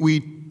 we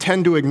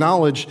tend to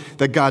acknowledge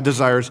that God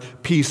desires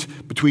peace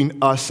between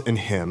us and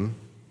Him.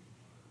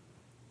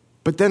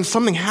 But then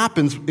something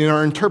happens in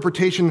our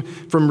interpretation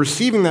from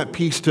receiving that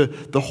peace to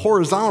the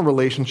horizontal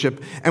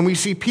relationship, and we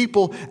see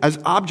people as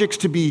objects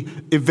to be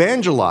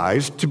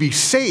evangelized, to be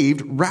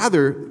saved,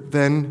 rather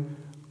than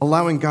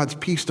allowing God's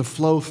peace to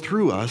flow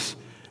through us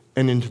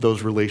and into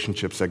those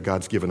relationships that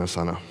God's given us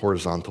on a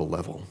horizontal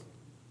level.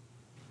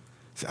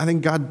 I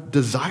think God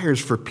desires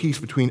for peace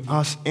between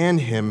us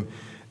and Him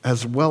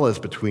as well as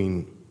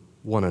between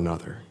one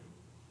another.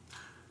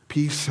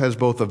 Peace has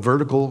both a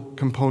vertical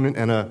component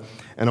and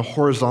a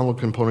horizontal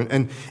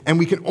component. And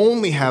we can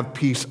only have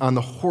peace on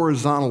the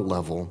horizontal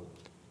level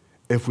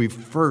if we've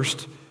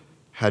first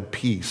had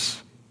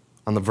peace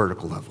on the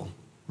vertical level,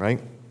 right?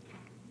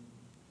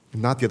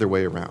 Not the other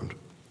way around.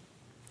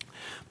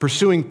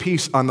 Pursuing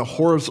peace on the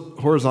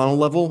horizontal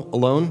level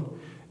alone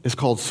is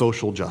called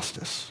social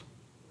justice.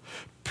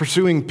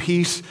 Pursuing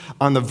peace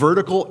on the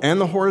vertical and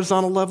the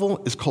horizontal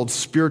level is called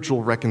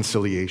spiritual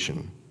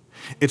reconciliation.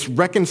 It's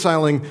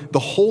reconciling the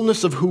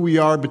wholeness of who we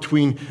are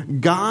between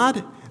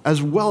God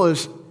as well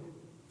as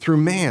through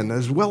man,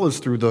 as well as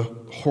through the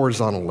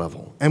horizontal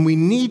level. And we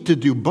need to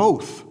do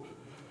both.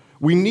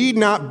 We need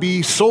not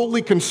be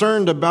solely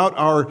concerned about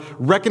our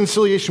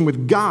reconciliation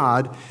with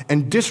God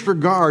and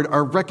disregard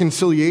our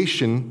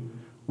reconciliation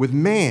with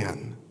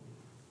man.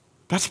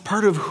 That's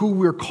part of who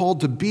we're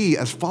called to be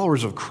as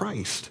followers of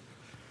Christ.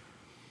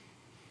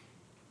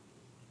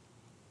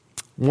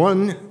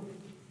 One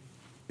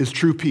is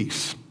true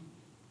peace.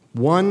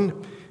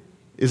 One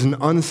is an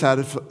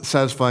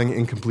unsatisfying,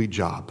 incomplete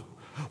job.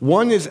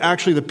 One is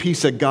actually the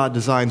peace that God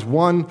designs.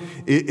 One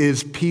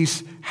is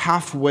peace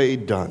halfway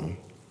done,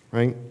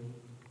 right?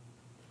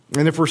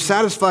 And if we're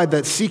satisfied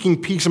that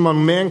seeking peace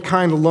among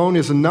mankind alone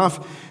is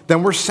enough,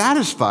 then we're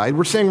satisfied.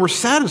 We're saying we're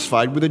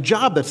satisfied with a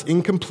job that's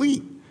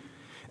incomplete.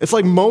 It's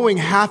like mowing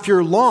half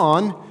your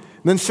lawn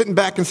and then sitting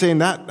back and saying,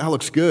 that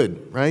looks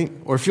good, right?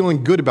 Or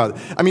feeling good about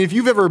it. I mean, if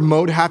you've ever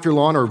mowed half your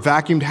lawn or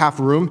vacuumed half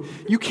a room,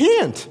 you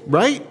can't,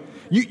 right?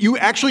 You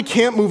actually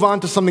can't move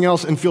on to something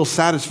else and feel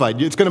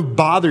satisfied. It's going to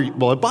bother you.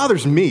 Well, it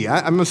bothers me.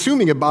 I'm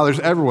assuming it bothers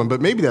everyone,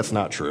 but maybe that's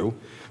not true,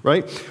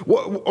 right?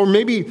 Or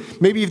maybe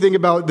you think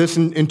about this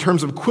in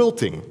terms of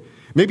quilting.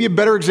 Maybe a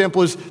better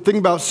example is thinking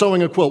about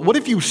sewing a quilt. What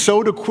if you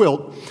sewed a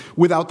quilt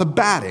without the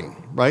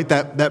batting, right?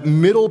 That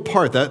middle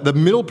part, the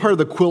middle part of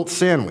the quilt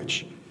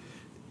sandwich.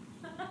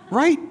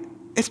 Right?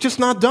 It's just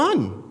not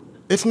done.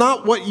 It's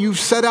not what you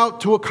set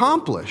out to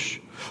accomplish.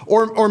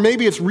 Or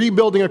maybe it's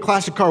rebuilding a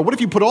classic car. What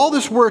if you put all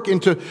this work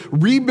into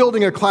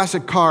rebuilding a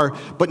classic car,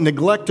 but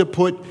neglect to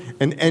put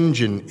an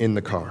engine in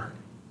the car?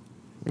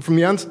 From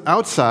the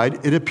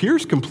outside, it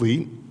appears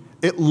complete.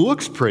 It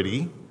looks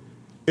pretty.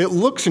 It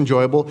looks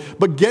enjoyable.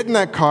 But get in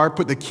that car,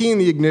 put the key in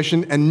the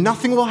ignition, and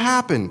nothing will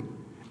happen.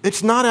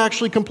 It's not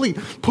actually complete.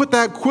 Put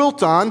that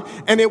quilt on,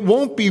 and it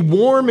won't be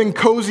warm and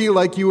cozy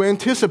like you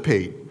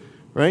anticipate.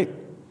 Right?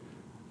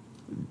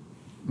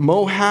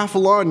 Mow half a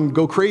lawn and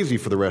go crazy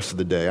for the rest of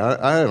the day.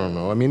 I don't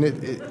know. I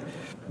mean,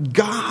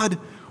 God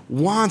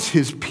wants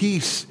His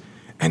peace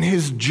and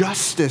His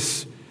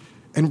justice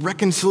and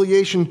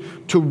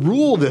reconciliation to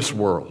rule this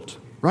world,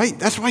 right?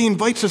 That's why He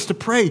invites us to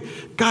pray,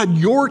 God,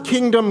 your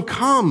kingdom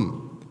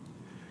come.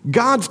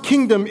 God's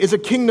kingdom is a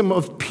kingdom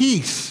of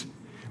peace,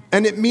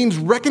 and it means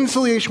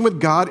reconciliation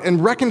with God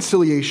and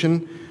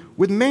reconciliation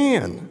with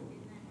man.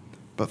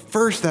 But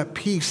first, that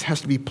peace has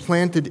to be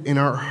planted in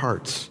our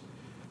hearts.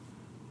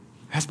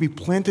 It has to be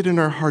planted in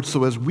our hearts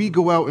so as we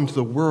go out into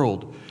the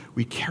world,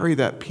 we carry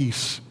that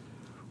peace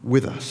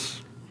with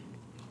us.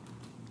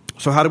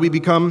 So how do we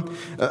become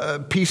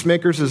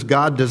peacemakers as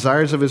God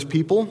desires of His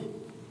people?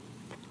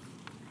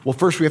 Well,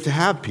 first we have to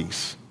have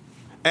peace.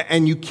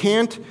 And you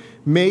can't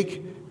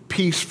make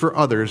peace for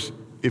others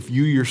if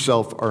you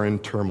yourself are in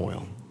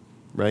turmoil,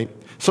 right?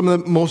 Some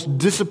of the most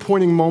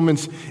disappointing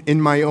moments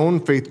in my own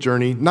faith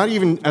journey, not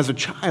even as a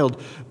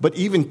child, but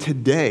even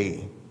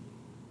today,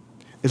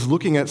 is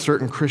looking at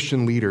certain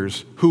Christian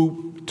leaders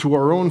who, to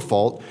our own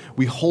fault,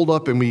 we hold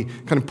up and we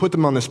kind of put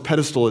them on this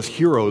pedestal as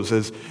heroes,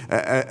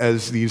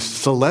 as these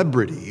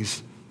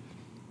celebrities.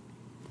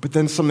 But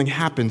then something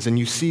happens and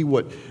you see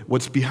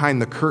what's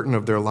behind the curtain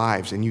of their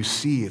lives, and you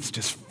see it's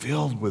just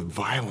filled with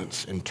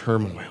violence and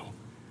turmoil.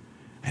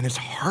 And it's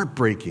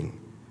heartbreaking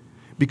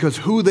because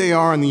who they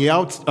are on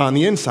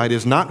the inside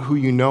is not who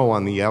you know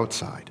on the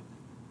outside.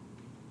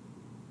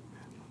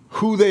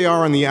 Who they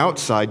are on the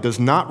outside does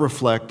not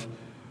reflect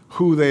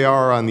who they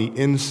are on the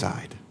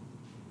inside.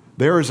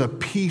 There is a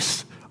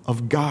peace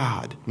of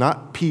God,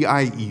 not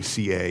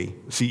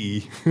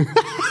P-I-E-C-E.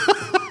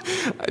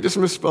 I just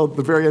misspelled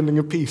the very ending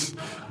of peace.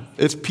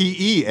 It's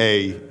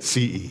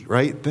P-E-A-C-E,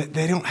 right?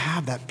 They don't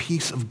have that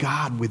peace of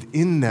God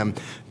within them,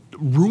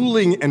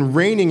 ruling and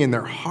reigning in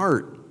their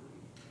heart,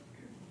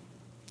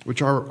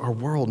 which our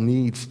world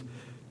needs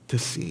to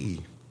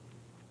see.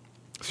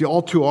 See,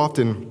 all too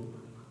often,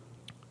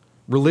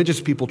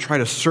 religious people try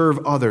to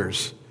serve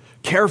others,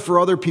 care for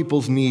other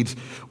people's needs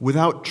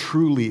without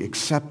truly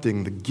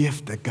accepting the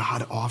gift that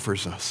God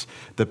offers us,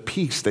 the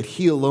peace that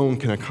He alone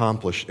can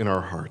accomplish in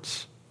our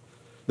hearts.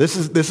 This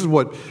is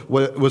what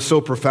was so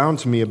profound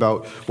to me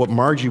about what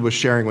Margie was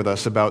sharing with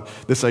us about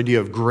this idea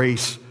of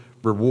grace,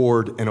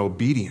 reward, and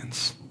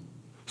obedience.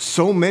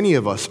 So many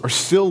of us are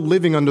still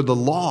living under the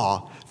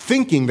law,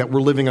 thinking that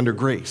we're living under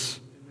grace.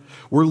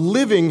 We're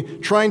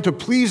living trying to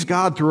please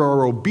God through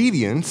our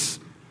obedience,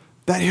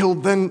 that He'll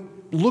then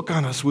look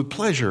on us with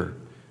pleasure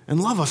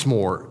and love us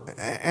more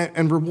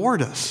and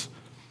reward us.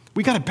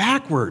 We got it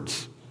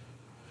backwards.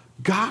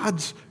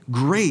 God's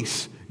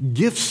grace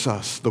gifts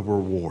us the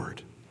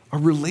reward, a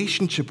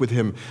relationship with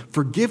Him,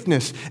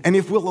 forgiveness, and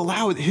if we'll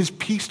allow His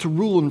peace to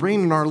rule and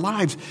reign in our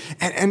lives,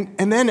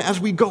 and then as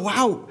we go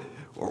out,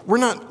 we're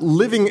not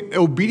living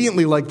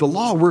obediently like the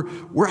law.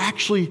 We're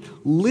actually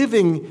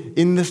living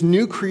in this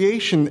new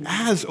creation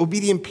as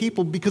obedient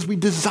people because we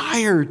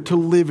desire to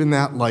live in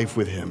that life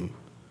with Him.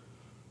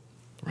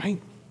 Right?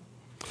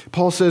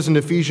 Paul says in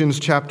Ephesians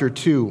chapter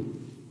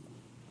 2,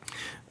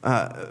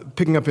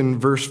 picking up in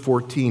verse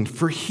 14,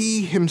 "For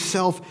He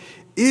Himself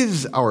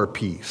is our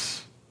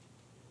peace,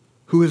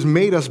 who has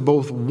made us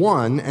both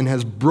one and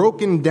has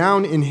broken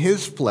down in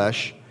His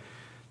flesh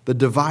the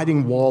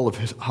dividing wall of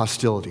His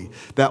hostility,"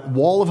 that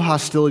wall of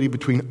hostility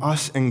between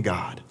us and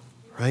God,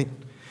 right?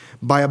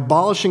 "By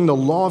abolishing the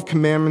law of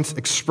commandments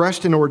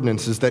expressed in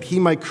ordinances, that He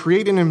might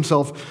create in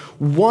Himself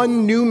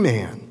one new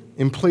man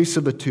in place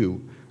of the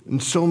two,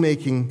 and so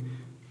making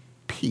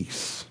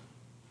peace,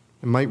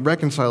 and might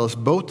reconcile us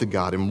both to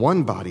God in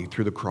one body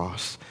through the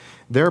cross,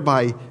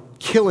 thereby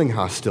killing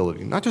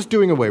hostility," not just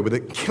doing away with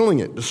it, killing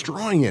it,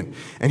 destroying it.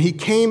 "And He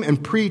came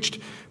and preached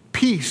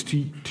peace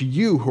to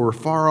you who are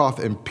far off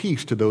and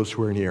peace to those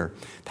who are near."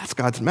 That's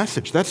God's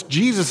message. That's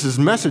Jesus'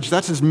 message.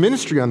 That's His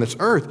ministry on this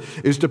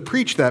earth, is to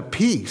preach that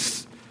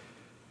peace.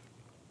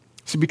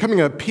 See,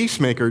 becoming a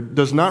peacemaker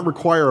does not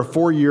require a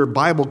 4-year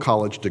Bible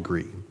college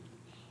degree.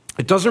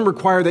 It doesn't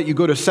require that you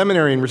go to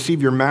seminary and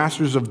receive your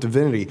master's of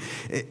divinity.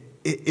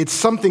 It's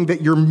something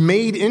that you're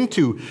made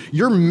into.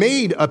 You're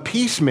made a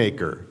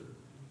peacemaker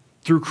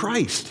through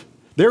Christ.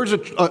 There's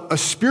a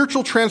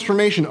spiritual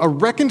transformation, a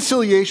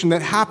reconciliation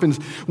that happens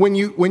when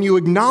you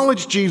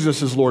acknowledge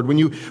Jesus as Lord, when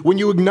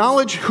you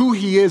acknowledge who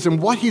He is and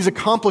what He's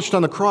accomplished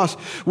on the cross,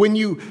 when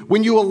you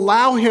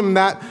allow Him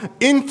that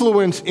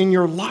influence in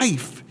your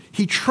life.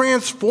 He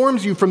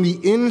transforms you from the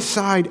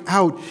inside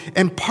out,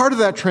 and part of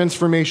that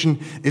transformation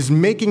is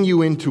making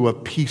you into a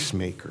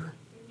peacemaker.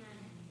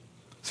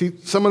 See,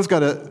 someone's got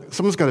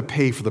to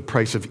pay for the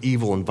price of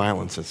evil and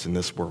violence that's in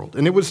this world,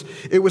 and it was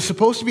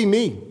supposed to be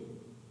me.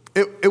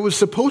 It was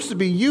supposed to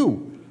be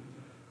you.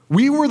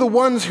 We were the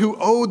ones who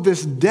owed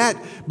this debt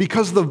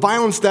because of the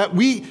violence that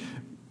we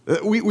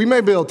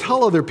may be able to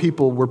tell other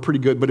people we're pretty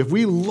good, but if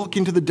we look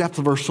into the depths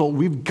of our soul,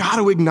 we've got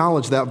to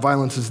acknowledge that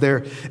violence is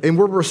there, and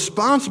we're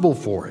responsible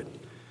for it.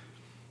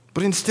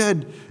 But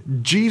instead,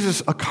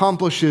 Jesus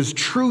accomplishes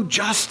true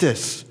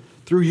justice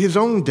through His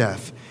own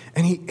death,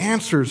 and He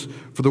answers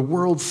for the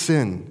world's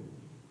sin.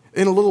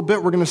 In a little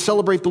bit, we're going to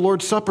celebrate the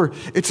Lord's Supper.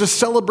 It's a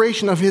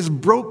celebration of His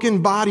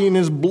broken body and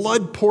His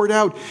blood poured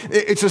out.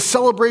 It's a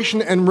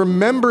celebration and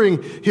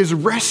remembering His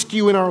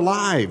rescue in our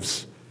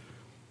lives.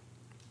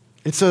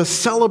 It's a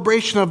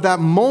celebration of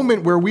that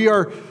moment where we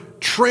are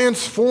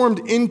transformed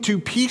into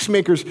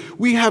peacemakers.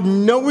 We have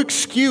no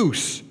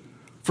excuse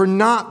for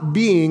not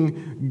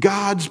being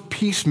God's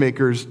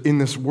peacemakers in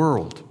this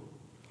world.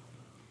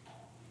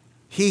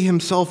 He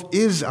Himself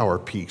is our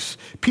peace.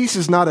 Peace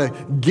is not a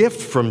gift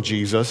from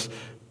Jesus.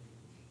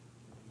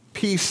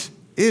 Peace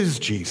is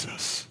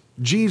Jesus.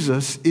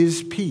 Jesus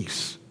is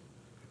peace.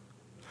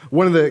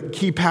 One of the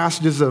key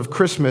passages of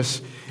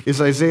Christmas is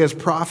Isaiah's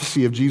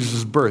prophecy of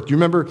Jesus' birth. Do you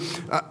remember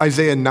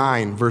Isaiah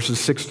 9, verses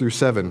 6 through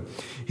 7?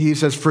 He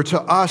says, "For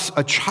to us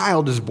a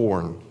child is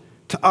born,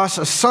 To us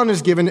a son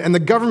is given, and the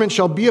government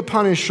shall be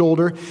upon his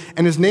shoulder,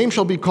 and his name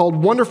shall be called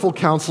Wonderful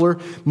Counselor,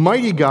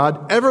 Mighty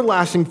God,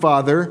 Everlasting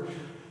Father,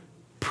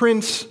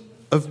 Prince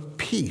of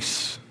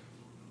Peace.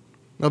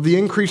 Of the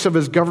increase of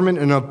his government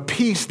and of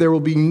peace there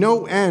will be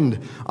no end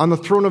on the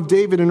throne of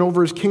David and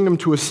over his kingdom,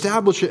 to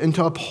establish it and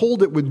to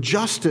uphold it with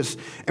justice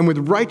and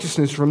with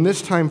righteousness from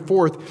this time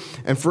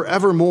forth and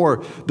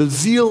forevermore. The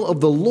zeal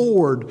of the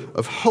Lord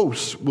of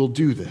hosts will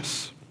do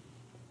this.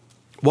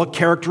 What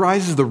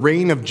characterizes the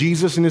reign of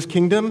Jesus in his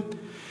kingdom?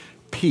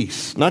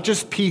 Peace. Not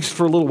just peace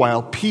for a little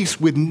while, peace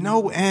with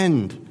no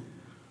end.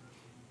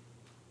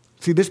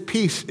 See, this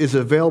peace is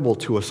available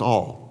to us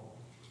all.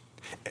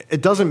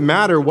 It doesn't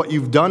matter what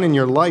you've done in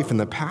your life in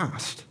the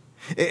past.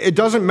 It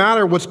doesn't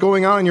matter what's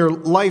going on in your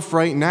life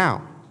right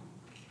now.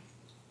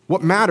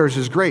 What matters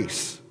is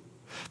grace.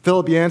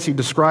 Philip Yancey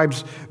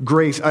describes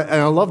grace, and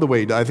I love the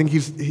way, I think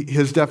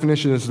his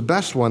definition is the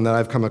best one that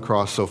I've come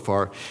across so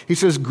far. He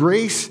says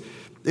grace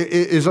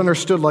is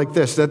understood like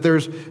this, that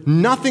there's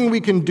nothing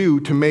we can do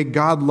to make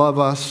God love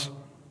us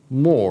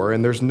more,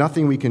 and there's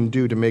nothing we can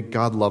do to make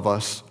God love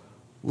us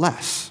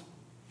less.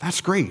 That's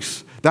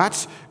grace.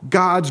 That's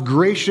God's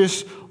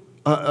gracious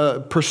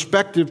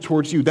perspective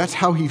towards you. That's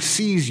how he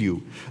sees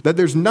you. That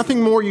there's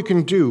nothing more you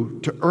can do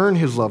to earn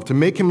his love, to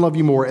make him love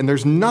you more, and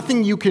there's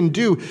nothing you can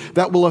do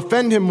that will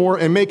offend him more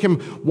and make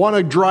him want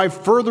to drive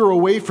further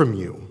away from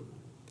you.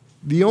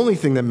 The only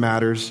thing that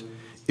matters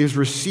is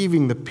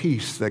receiving the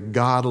peace that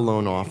God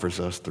alone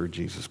offers us through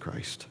Jesus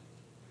Christ.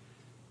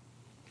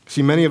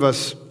 See, many of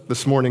us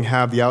this morning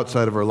have the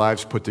outside of our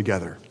lives put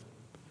together.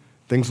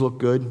 Things look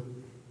good.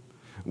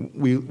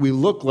 We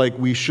look like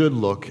we should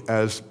look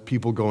as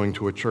people going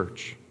to a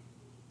church.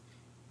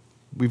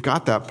 We've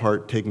got that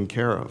part taken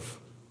care of.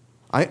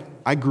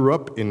 I grew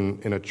up in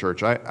a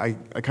church.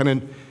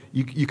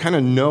 You kind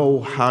of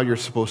know how you're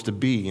supposed to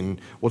be and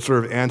what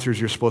sort of answers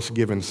you're supposed to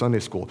give in Sunday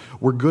school.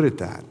 We're good at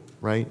that,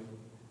 right?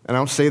 And I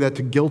don't say that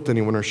to guilt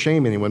anyone or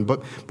shame anyone,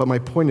 but my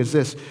point is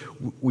this.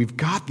 We've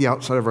got the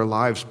outside of our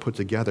lives put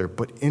together,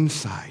 but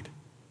inside,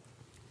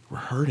 we're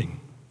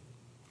hurting.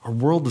 Our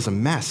world is a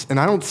mess. And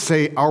I don't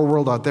say our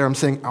world out there, I'm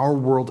saying our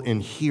world in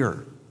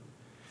here.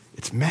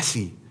 It's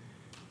messy.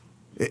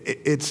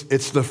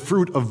 It's the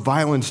fruit of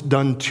violence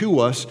done to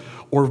us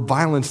or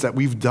violence that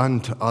we've done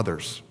to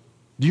others.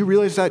 Do you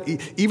realize that?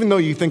 Even though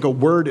you think a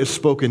word is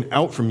spoken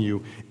out from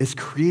you, it's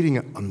creating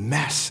a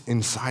mess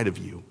inside of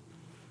you.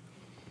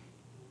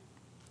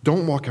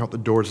 Don't walk out the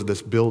doors of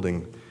this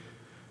building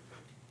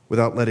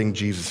without letting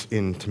Jesus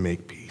in to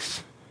make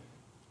peace.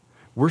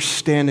 We're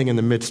standing in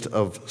the midst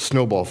of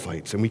snowball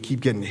fights, and we keep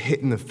getting hit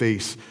in the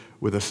face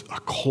with a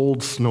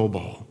cold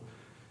snowball,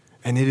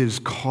 and it is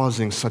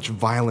causing such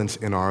violence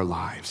in our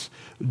lives.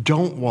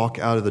 Don't walk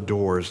out of the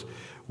doors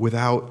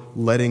without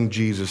letting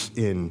Jesus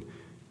in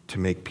to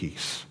make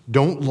peace.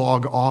 Don't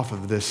log off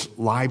of this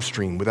live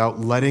stream without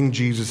letting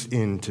Jesus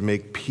in to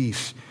make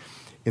peace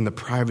in the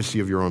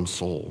privacy of your own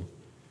soul.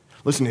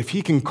 Listen, if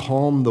he can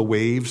calm the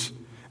waves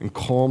and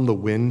calm the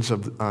winds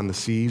on the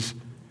seas,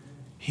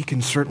 he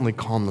can certainly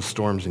calm the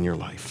storms in your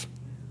life.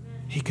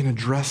 He can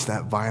address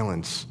that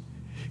violence.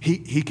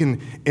 He can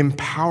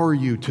empower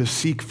you to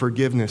seek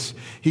forgiveness.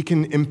 He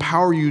can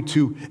empower you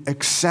to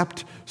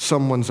accept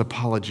someone's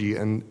apology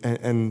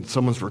and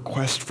someone's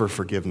request for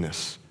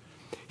forgiveness.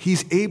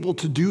 He's able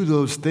to do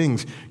those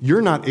things.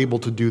 You're not able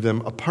to do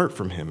them apart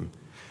from him,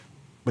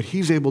 but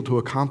he's able to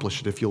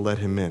accomplish it if you'll let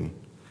him in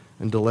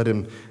and to let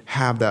him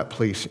have that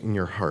place in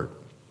your heart.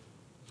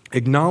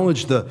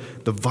 Acknowledge the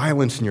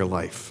violence in your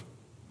life.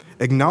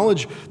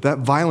 Acknowledge that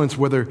violence,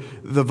 whether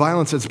the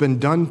violence that's been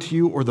done to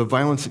you or the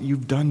violence that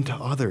you've done to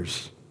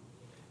others.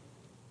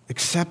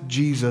 Accept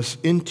Jesus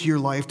into your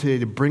life today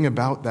to bring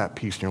about that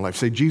peace in your life.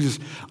 Say, Jesus,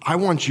 I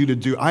want you to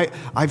do,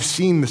 I've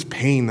seen this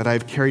pain that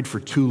I've carried for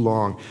too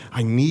long.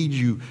 I need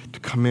you to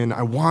come in.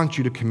 I want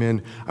you to come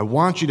in. I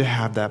want you to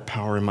have that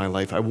power in my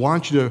life. I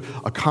want you to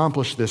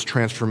accomplish this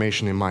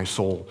transformation in my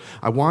soul.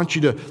 I want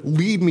you to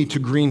lead me to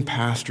green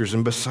pastures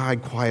and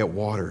beside quiet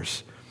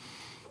waters.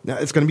 Now,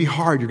 it's going to be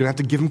hard. You're going to have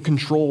to give him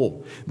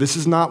control. This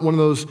is not one of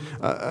those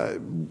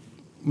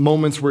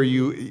moments where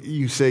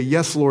you say,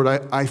 yes, Lord,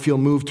 I feel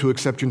moved to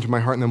accept you into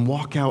my heart, and then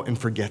walk out and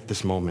forget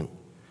this moment.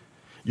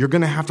 You're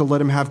going to have to let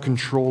him have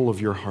control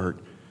of your heart.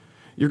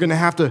 You're going to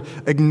have to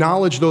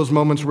acknowledge those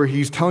moments where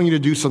he's telling you to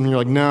do something. You're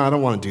like, no, I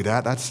don't want to do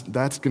that.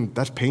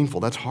 That's painful.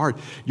 That's hard.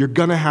 You're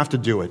going to have to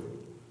do it.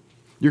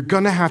 You're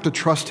going to have to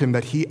trust him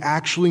that he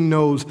actually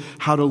knows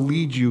how to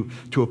lead you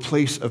to a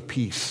place of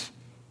peace.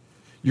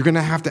 You're going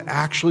to have to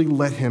actually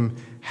let him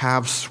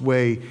have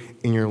sway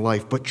in your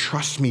life. But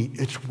trust me,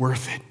 it's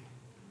worth it.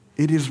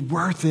 It is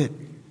worth it.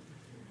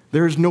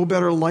 There is no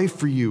better life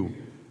for you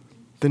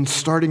than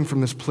starting from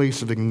this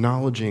place of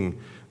acknowledging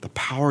the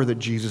power that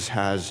Jesus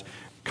has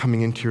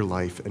coming into your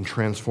life and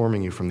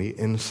transforming you from the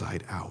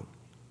inside out.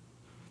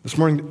 This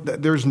morning,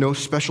 there's no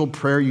special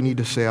prayer you need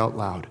to say out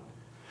loud.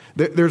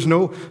 There's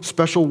no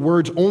special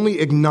words, only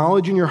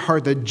acknowledge in your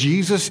heart that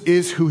Jesus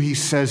is who he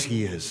says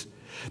he is.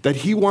 That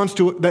he wants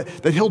to,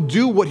 that he'll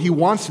do what he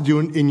wants to do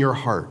in your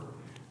heart.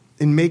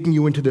 in making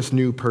you into this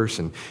new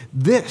person.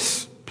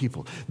 This,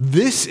 people,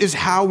 this is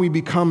how we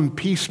become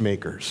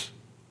peacemakers.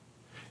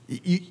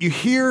 You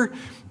hear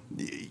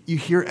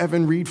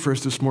Evan read for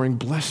us this morning,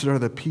 blessed are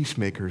the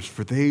peacemakers,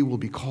 for they will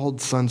be called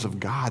sons of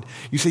God.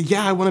 You say,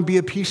 yeah, I want to be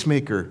a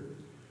peacemaker.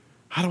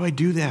 How do I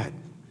do that?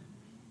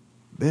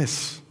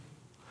 This.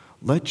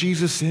 Let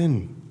Jesus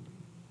in.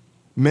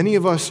 Many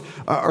of us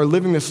are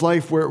living this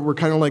life where we're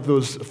kind of like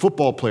those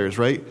football players,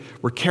 right?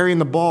 We're carrying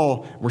the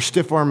ball, we're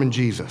stiff-arming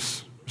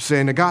Jesus. We're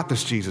saying, I got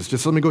this, Jesus.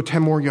 Just let me go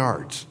 10 more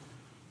yards.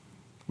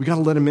 We got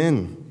to let him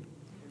in.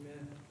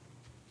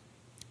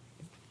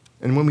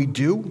 And when we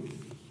do,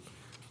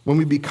 when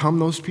we become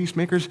those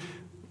peacemakers,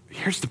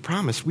 here's the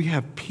promise. We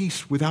have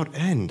peace without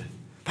end.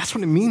 That's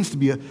what it means to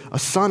be a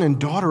son and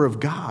daughter of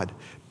God.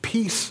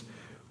 Peace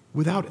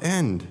without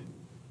end.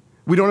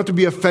 We don't have to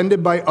be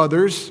offended by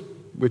others,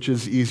 which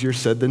is easier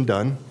said than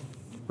done,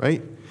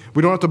 right?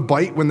 We don't have to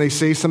bite when they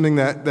say something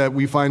that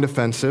we find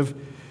offensive,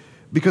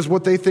 because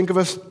what they think of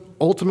us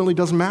ultimately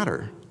doesn't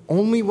matter.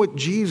 Only what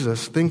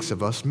Jesus thinks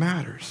of us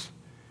matters.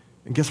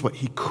 And guess what?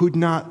 He could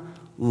not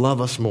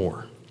love us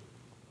more.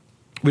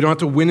 We don't have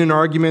to win an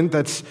argument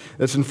that's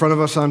in front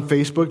of us on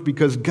Facebook,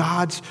 because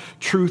God's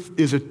truth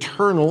is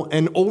eternal,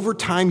 and over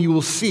time you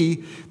will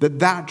see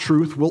that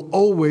truth will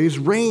always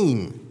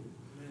reign.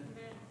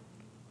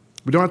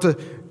 We don't have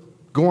to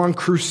go on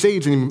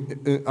crusades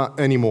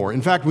anymore.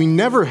 In fact, we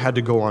never had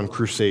to go on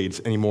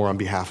crusades anymore on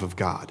behalf of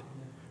God,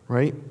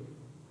 right?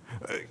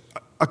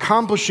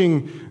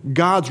 Accomplishing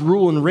God's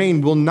rule and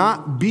reign will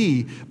not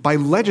be by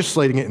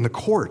legislating it in the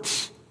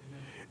courts.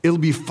 It'll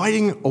be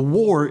fighting a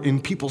war in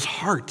people's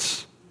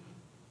hearts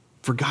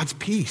for God's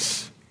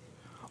peace.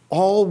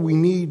 All we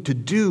need to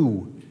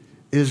do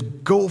is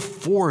go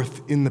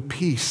forth in the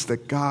peace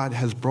that God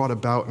has brought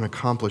about and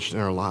accomplished in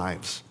our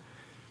lives.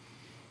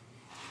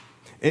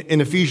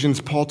 In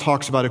Ephesians, Paul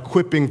talks about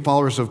equipping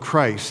followers of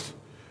Christ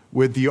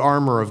with the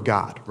armor of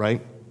God,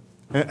 right?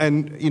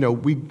 And you know,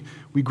 we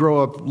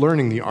grow up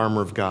learning the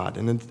armor of God,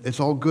 and it's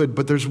all good,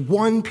 but there's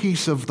one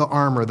piece of the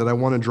armor that I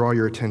want to draw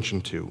your attention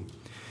to.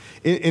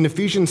 In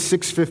Ephesians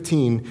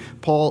 6:15,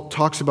 Paul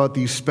talks about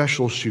these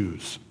special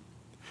shoes.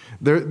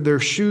 They're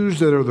shoes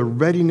that are the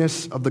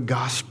readiness of the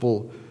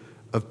gospel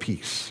of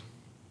peace.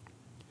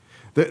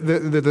 They're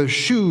the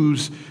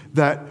shoes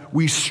that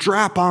we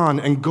strap on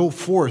and go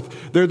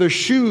forth. They're the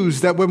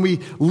shoes that when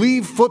we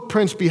leave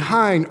footprints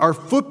behind, are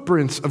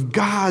footprints of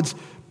God's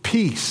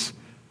peace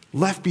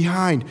left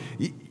behind.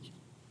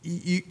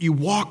 You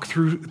walk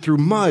through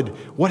mud.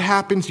 What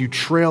happens? You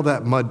trail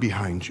that mud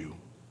behind you.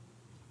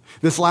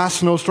 This last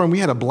snowstorm, we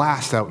had a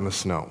blast out in the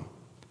snow.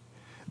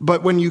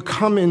 But when you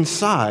come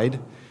inside,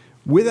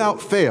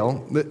 without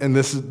fail, and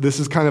this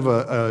is kind of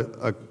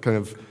a kind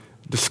of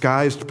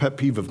disguised pet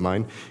peeve of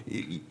mine,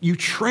 you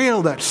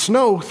trail that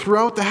snow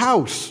throughout the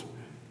house,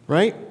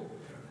 right?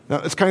 Now,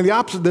 it's kind of the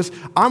opposite of this.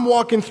 I'm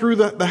walking through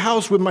the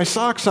house with my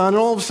socks on, and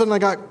all of a sudden I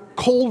got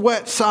cold,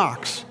 wet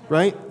socks,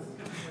 right?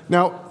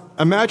 Now,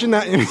 imagine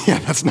that. Yeah,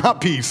 that's not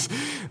peace.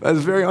 That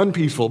is very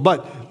unpeaceful.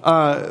 But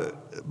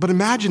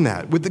imagine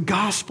that. With the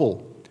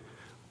gospel,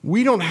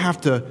 we don't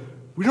have to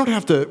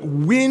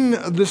win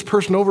this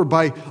person over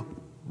by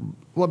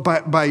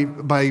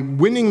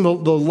winning the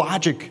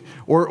logic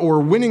or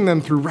winning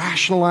them through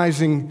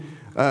rationalizing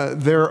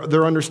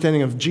their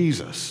understanding of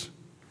Jesus.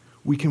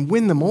 We can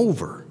win them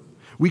over.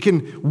 We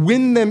can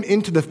win them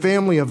into the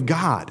family of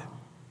God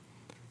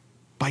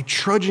by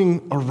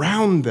trudging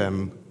around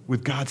them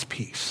with God's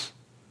peace.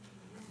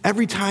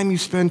 Every time you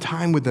spend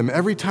time with them,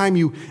 every time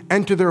you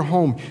enter their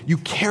home, you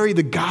carry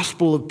the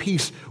gospel of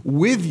peace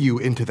with you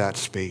into that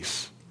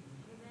space.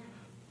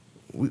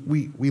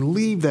 We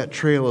leave that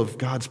trail of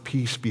God's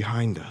peace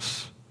behind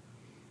us.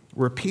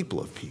 We're a people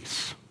of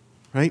peace,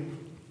 right?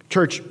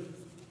 Church,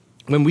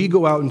 when we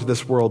go out into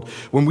this world,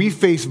 when we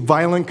face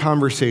violent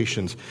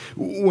conversations,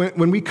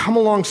 when we come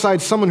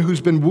alongside someone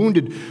who's been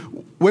wounded,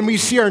 when we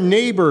see our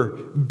neighbor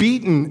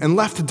beaten and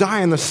left to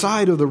die on the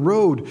side of the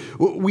road,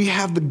 we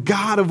have the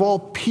God of all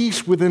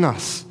peace within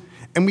us,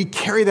 and we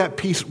carry that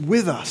peace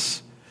with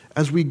us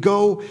as we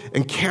go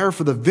and care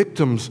for the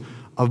victims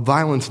of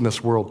violence in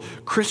this world.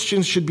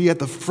 Christians should be at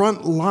the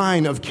front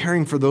line of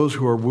caring for those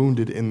who are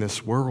wounded in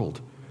this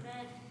world.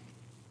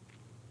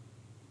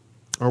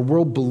 Our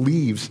world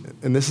believes,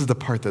 and this is the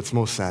part that's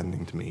most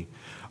saddening to me,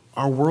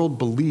 our world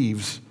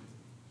believes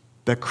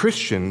that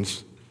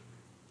Christians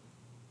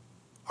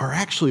are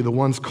actually the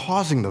ones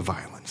causing the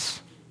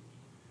violence.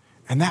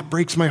 And that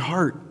breaks my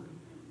heart.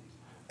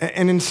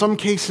 And in some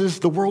cases,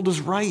 the world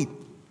is right.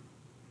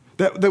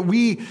 That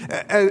we,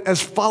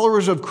 as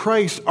followers of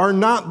Christ, are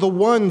not the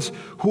ones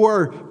who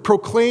are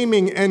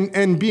proclaiming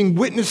and being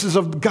witnesses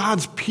of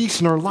God's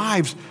peace in our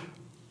lives,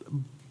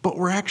 but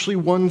we're actually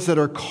ones that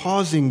are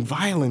causing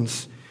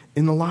violence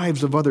in the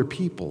lives of other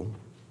people.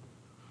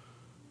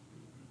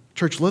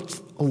 Church,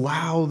 let's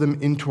allow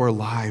them into our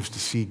lives to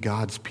see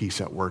God's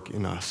peace at work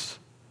in us.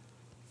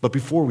 But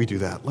before we do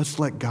that, let's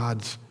let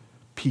God's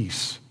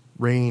peace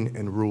reign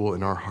and rule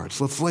in our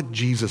hearts. Let's let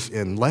Jesus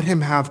in. Let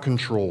him have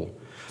control.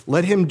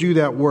 Let him do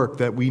that work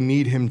that we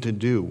need him to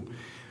do.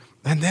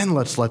 And then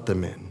let's let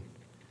them in.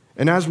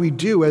 And as we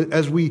do,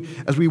 as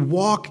we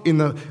walk in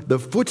the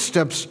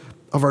footsteps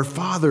of our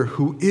Father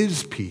who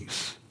is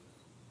peace,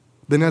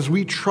 then as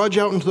we trudge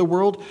out into the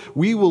world,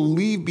 we will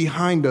leave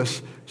behind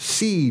us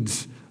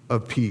seeds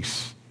of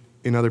peace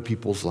in other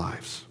people's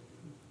lives.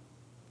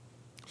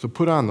 So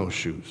put on those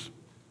shoes.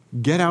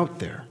 Get out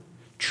there.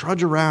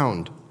 Trudge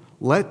around.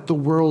 Let the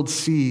world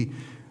see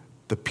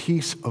the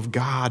peace of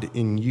God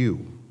in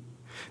you.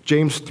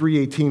 James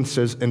 3:18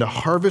 says, "And a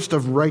harvest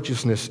of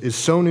righteousness is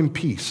sown in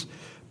peace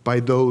by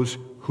those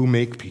who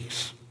make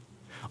peace."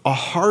 A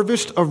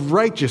harvest of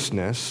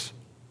righteousness,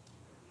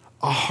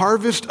 a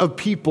harvest of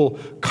people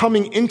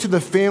coming into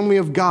the family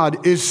of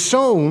God is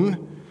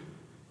sown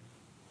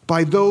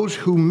by those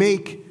who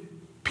make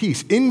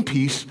peace, in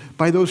peace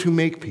by those who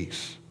make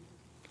peace.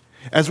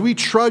 As we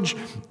trudge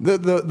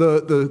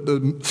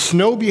the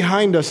snow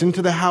behind us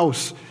into the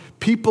house,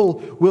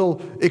 people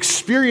will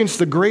experience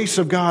the grace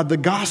of God, the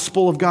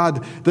gospel of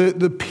God,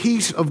 the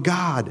peace of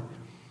God.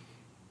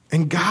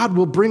 And God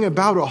will bring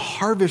about a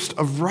harvest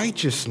of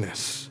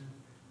righteousness.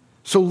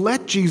 So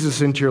let Jesus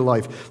into your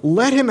life.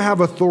 Let him have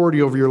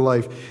authority over your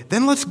life.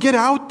 Then let's get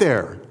out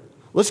there.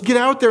 Let's get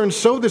out there and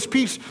sow this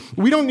peace.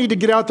 We don't need to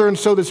get out there and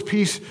sow this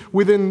peace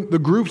within the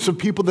groups of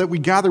people that we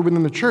gather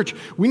within the church.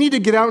 We need to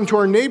get out into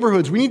our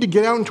neighborhoods. We need to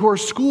get out into our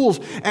schools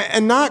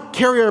and not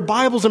carry our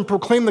Bibles and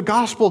proclaim the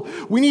gospel.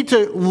 We need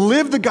to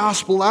live the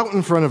gospel out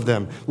in front of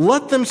them.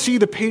 Let them see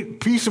the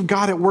peace of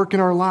God at work in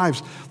our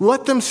lives.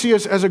 Let them see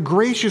us as a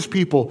gracious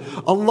people,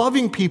 a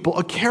loving people,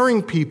 a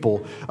caring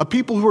people, a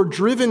people who are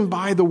driven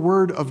by the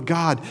word of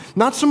God.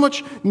 Not so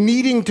much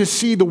needing to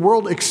see the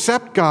world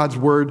accept God's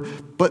word,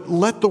 but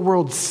let the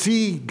world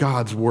see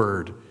God's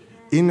word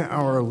in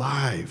our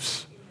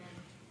lives.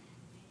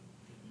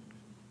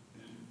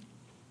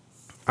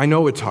 I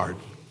know it's hard.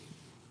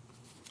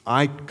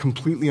 I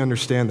completely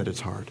understand that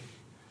it's hard.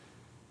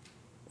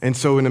 And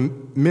so in a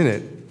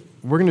minute,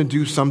 we're going to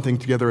do something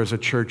together as a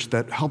church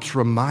that helps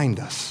remind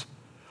us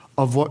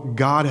of what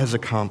God has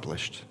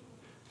accomplished.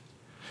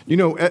 You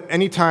know,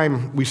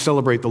 anytime we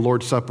celebrate the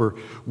Lord's Supper,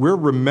 we're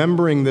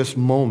remembering this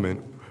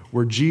moment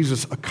where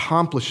Jesus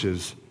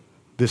accomplishes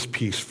this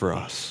peace for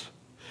us,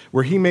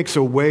 where he makes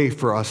a way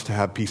for us to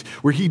have peace,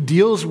 where he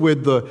deals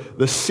with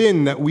the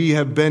sin that we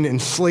have been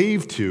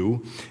enslaved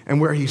to,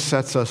 and where he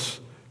sets us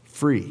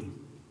free.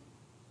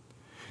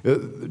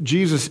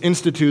 Jesus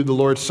instituted the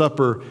Lord's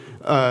Supper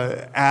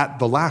at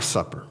the Last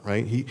Supper,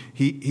 right?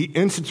 He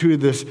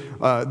instituted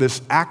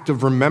this act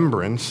of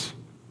remembrance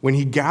when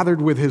he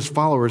gathered with his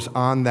followers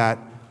on that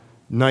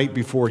night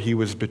before he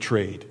was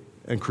betrayed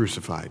and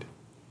crucified.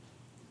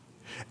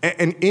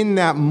 And in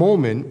that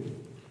moment,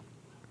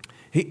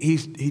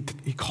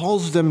 He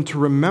calls them to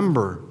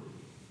remember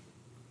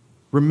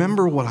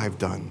what I've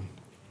done.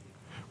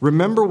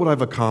 Remember what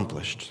I've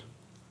accomplished.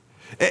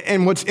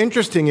 And what's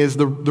interesting is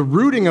the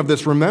rooting of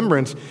this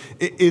remembrance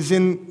is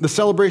in the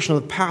celebration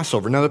of the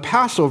Passover. Now, the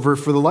Passover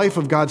for the life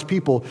of God's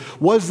people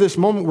was this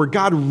moment where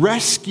God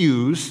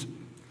rescues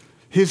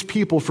his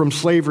people from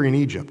slavery in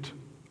Egypt.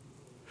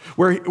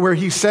 Where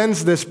he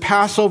sends this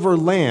Passover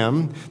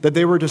lamb that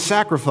they were to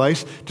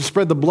sacrifice to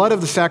spread the blood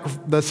of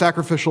the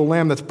sacrificial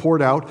lamb that's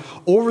poured out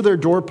over their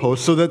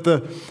doorposts so that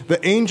the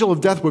angel of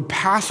death would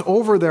pass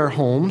over their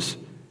homes,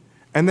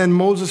 and then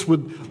Moses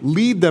would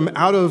lead them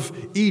out of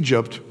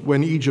Egypt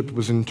when Egypt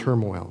was in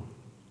turmoil.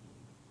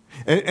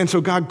 And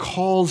so God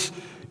calls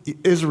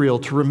Israel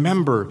to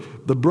remember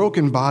the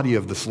broken body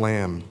of this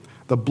lamb,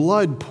 the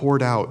blood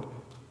poured out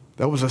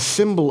that was a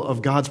symbol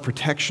of God's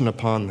protection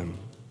upon them.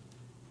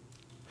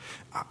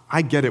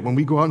 I get it. When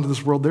we go out into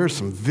this world, there's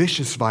some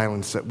vicious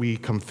violence that we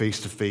come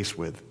face to face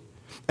with.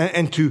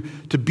 And to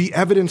be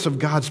evidence of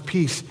God's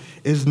peace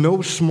is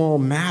no small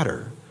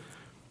matter.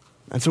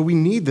 And so we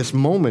need this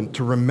moment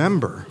to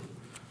remember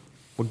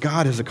what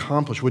God has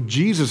accomplished, what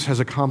Jesus has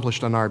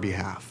accomplished on our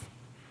behalf.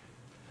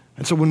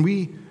 And so when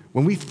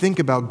we think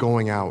about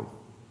going out,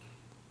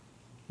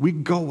 we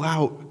go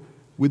out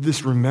with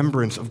this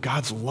remembrance of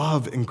God's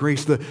love and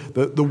grace,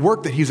 the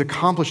work that he's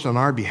accomplished on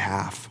our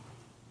behalf.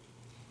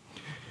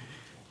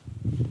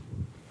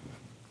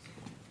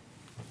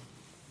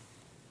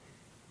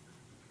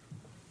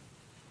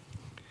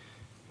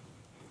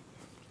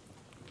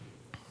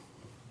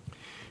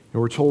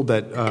 And we're told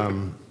that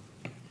on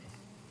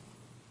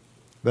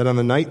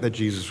the night that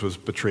Jesus was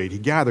betrayed, he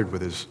gathered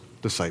with his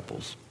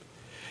disciples.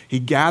 He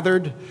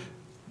gathered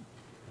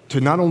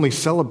to not only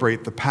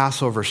celebrate the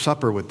Passover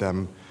supper with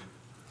them,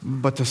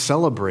 but to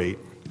celebrate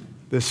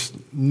this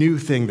new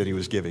thing that he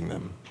was giving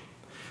them.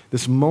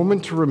 This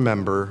moment to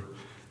remember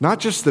not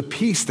just the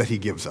peace that he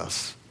gives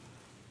us,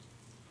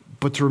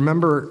 but to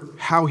remember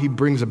how he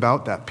brings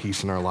about that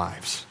peace in our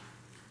lives.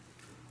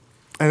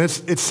 And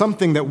it's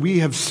something that we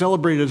have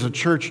celebrated as a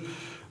church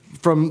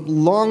from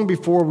long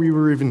before we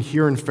were even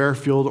here in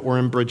Fairfield or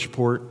in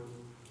Bridgeport.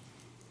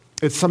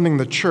 It's something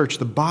the church,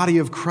 the body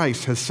of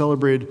Christ, has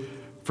celebrated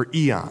for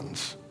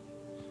eons.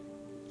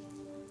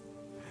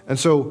 And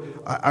so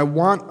I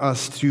want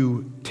us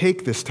to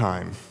take this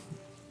time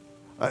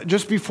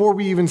just before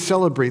we even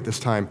celebrate this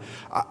time,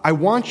 I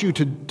want you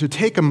to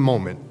take a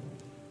moment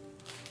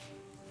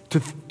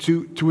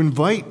to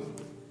invite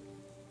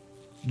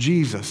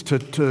Jesus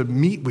to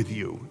meet with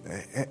you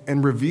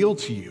and reveal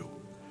to you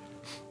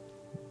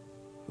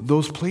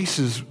those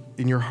places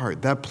in your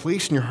heart, that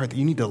place in your heart that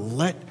you need to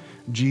let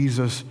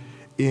Jesus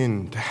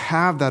in, to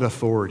have that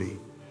authority,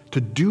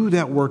 to do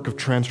that work of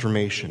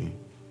transformation,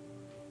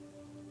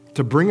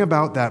 to bring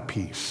about that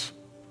peace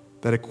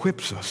that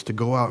equips us to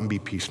go out and be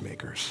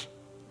peacemakers.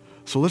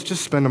 So let's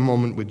just spend a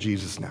moment with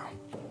Jesus now.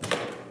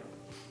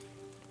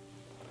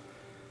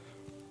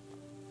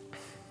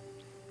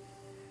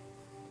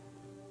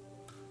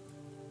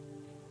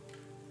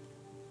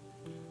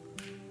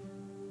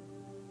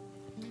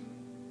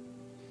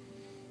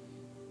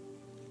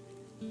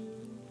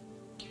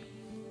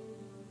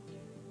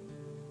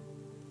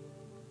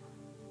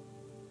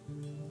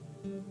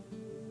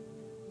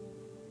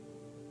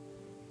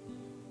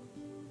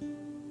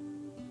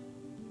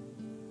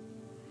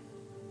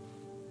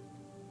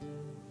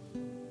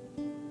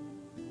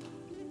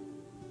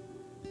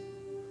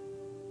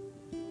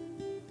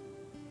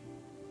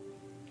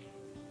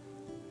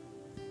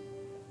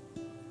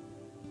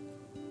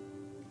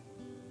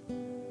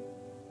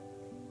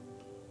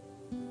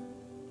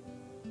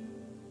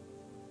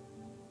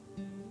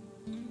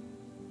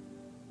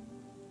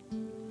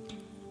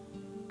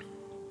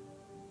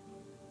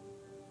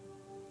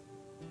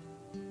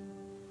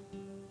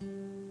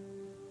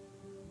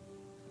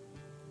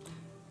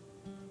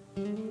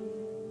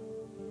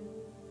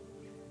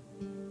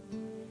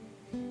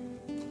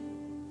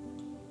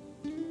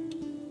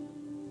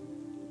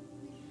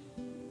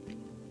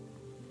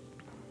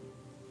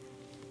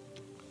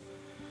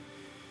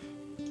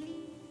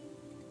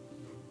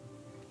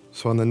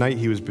 So on the night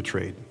he was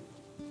betrayed,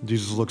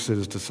 Jesus looks at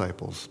his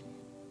disciples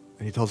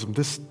and he tells them,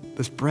 this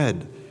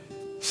bread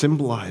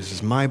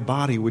symbolizes my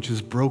body, which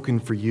is broken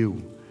for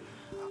you.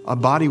 A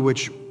body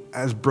which,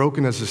 as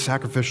broken as a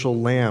sacrificial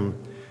lamb,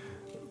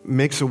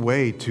 makes a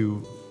way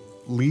to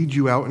lead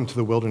you out into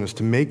the wilderness,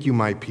 to make you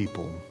my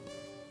people.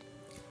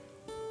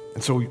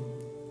 And so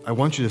I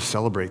want you to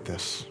celebrate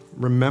this.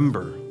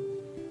 Remember,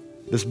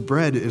 this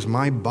bread is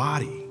my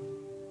body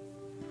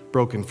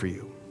broken for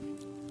you.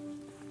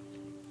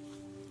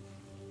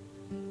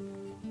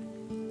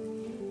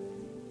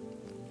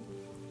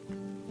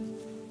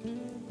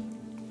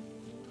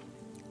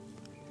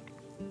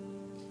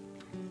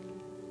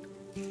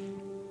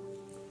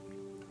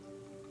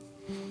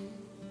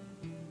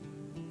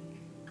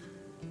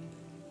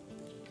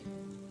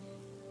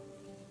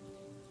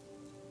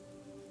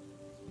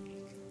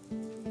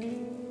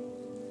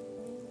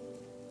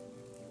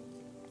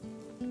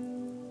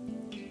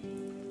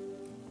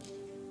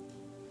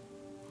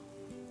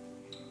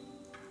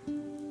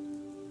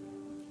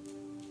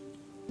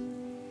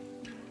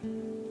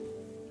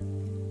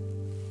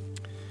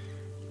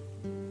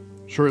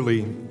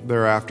 Shortly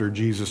thereafter,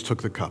 Jesus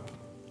took the cup.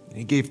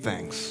 He gave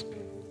thanks.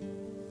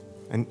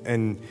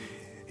 And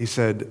he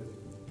said,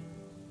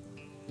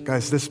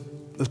 guys, this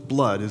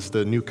blood is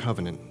the new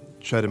covenant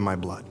shed in my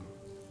blood.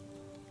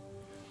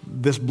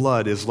 This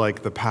blood is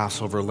like the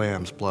Passover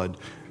lamb's blood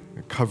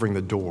covering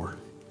the door.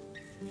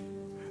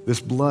 This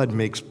blood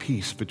makes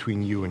peace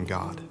between you and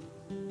God.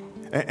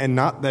 And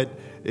not that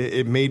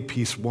it made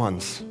peace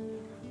once,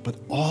 but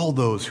all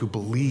those who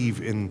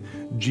believe in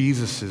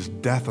Jesus'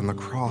 death on the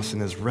cross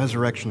and his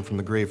resurrection from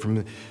the grave,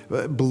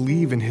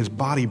 believe in his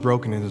body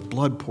broken and his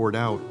blood poured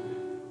out,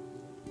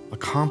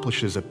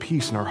 accomplishes a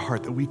peace in our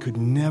heart that we could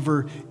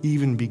never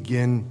even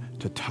begin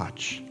to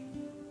touch,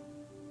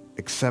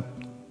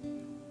 except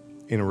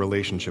in a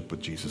relationship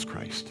with Jesus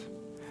Christ.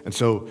 And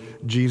so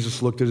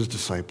Jesus looked at his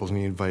disciples and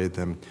he invited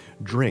them,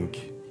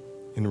 drink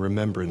in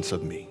remembrance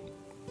of me.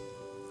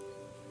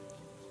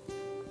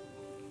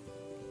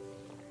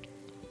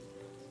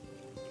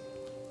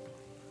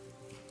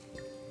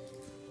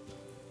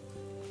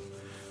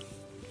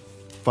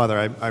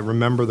 Father, I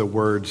remember the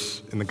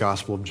words in the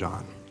Gospel of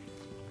John,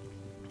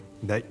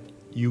 that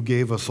you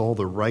gave us all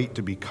the right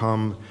to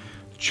become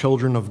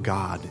children of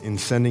God in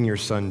sending your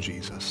Son,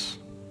 Jesus.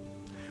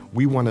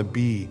 We want to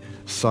be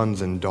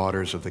sons and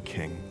daughters of the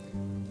King.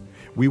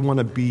 We want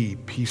to be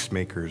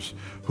peacemakers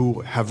who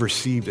have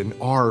received and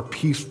are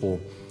peaceful,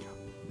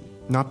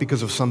 not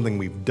because of something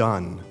we've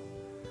done,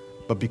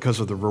 but because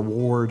of the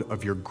reward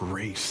of your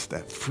grace,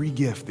 that free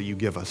gift that you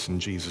give us in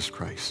Jesus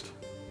Christ.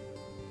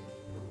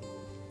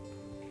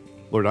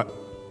 Lord,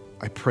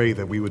 I pray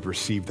that we would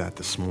receive that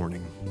this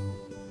morning.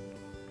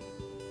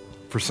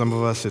 For some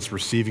of us, it's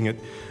receiving it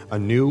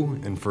anew,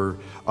 and for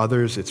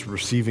others, it's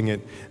receiving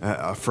it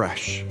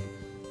afresh.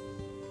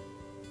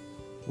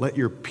 Let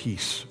your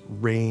peace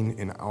reign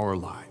in our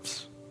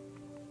lives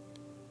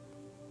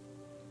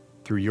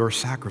through your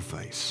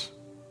sacrifice,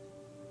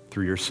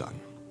 through your Son.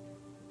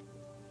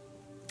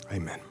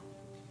 Amen.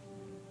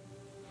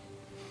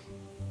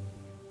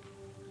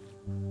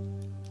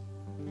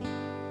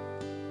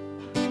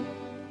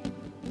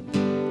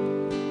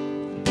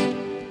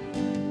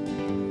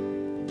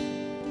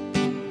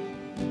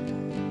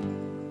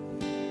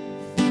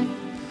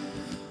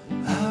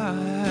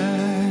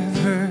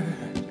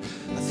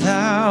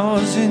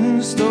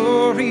 1,000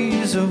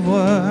 stories of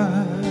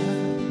what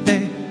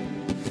they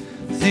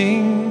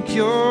think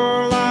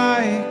you're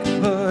like,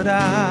 but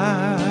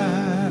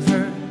I've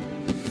heard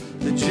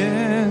the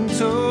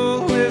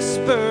gentle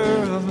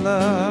whisper of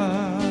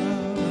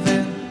love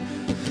in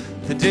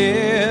the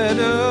dead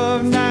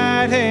of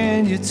night,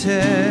 and you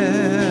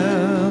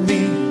tell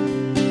me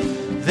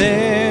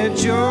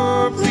that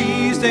you're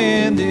pleased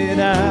and that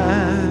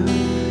I'm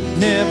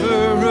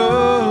never alone.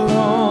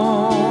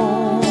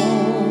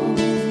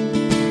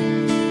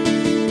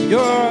 You're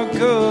a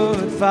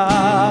good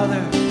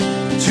Father,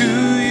 to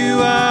you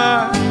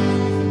are,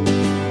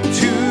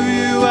 to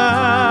you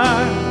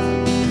are,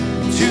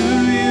 to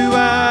you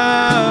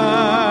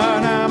are,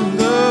 and I'm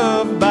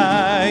loved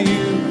by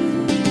you.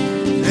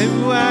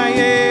 Who I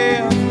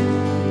am,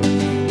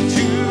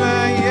 who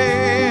I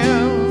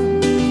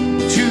am,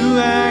 who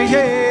I am.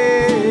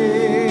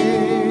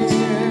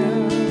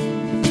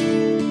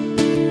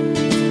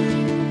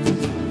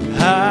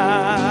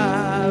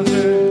 I've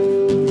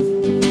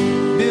heard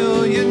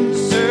millions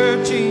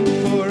searching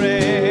for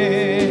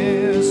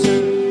answers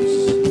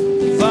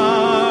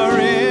far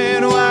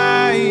and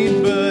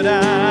wide, but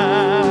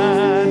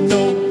I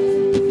know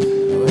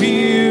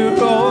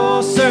we're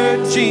all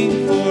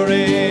searching for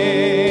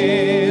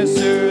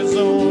answers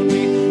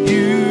only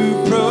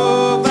you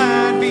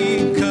provide,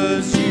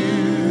 because you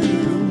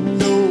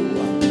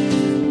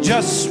know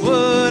just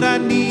what I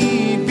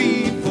need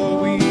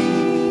before we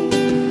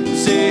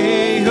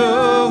say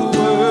a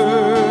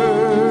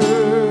word.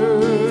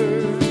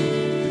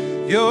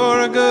 You're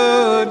a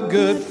good,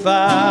 good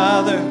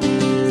Father.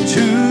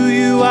 To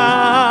you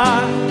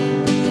are,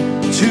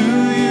 to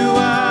you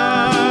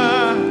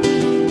are,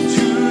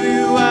 to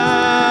you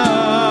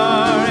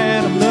are,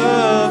 and I'm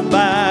loved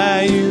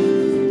by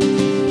you.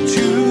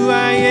 To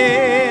I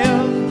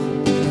am,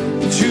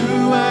 to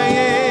I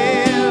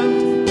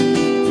am,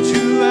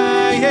 to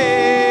I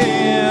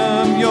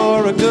am.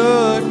 You're a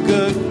good,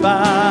 good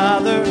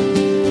Father.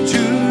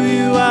 To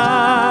you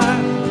are,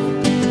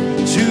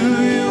 to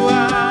you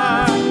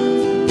are,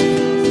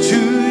 to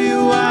you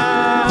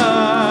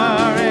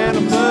are, and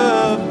I'm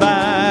loved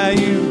by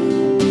you.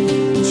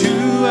 To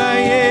I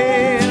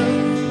am,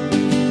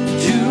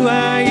 to I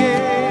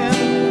am,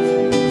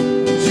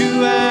 to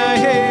I am.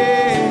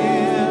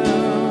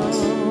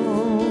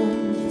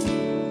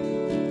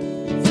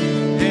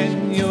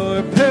 And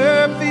you're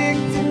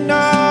perfect in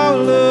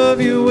all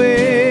of your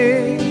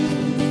ways.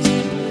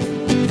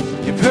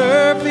 You're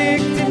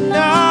perfect in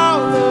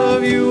all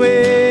of your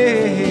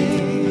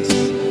ways.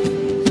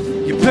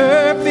 You're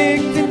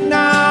perfect in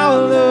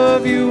all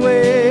of your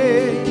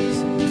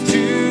ways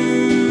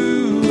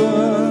to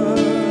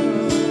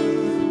us.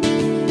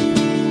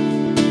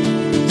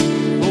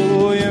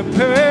 Oh, you're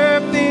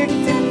perfect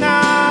in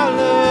all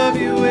of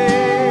your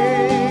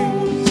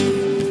ways.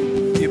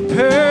 You're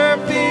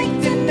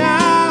perfect in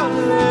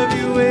all of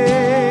your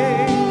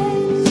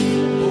ways.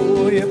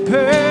 Oh, you're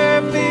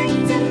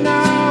perfect in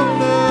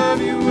all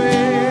of your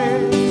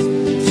ways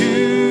to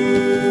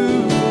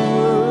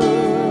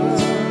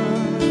us.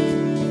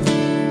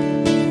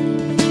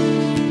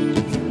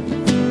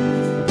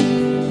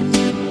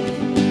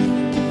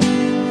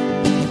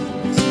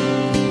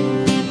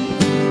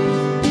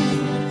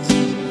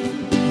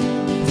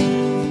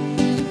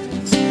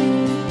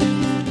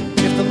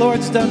 If the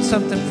Lord's done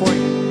something for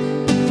you,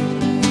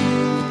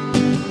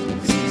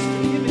 if He's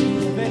forgiven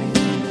you of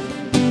anything,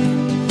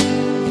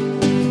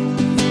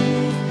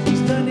 if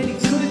He's done any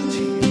good to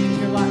you in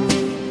your life,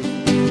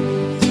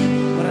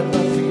 what I'd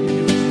love for you to do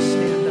is just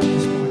stand up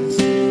this morning.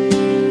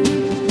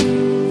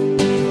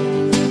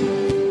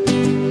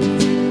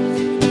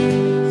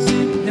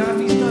 Now, if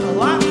He's done a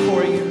lot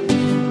for you,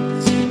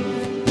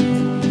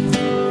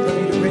 I'd love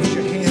you to raise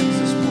your hands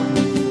this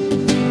morning.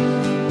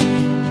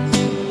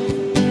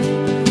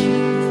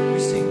 We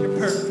sing, you're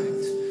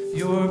perfect.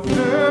 You're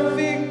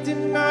perfect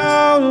in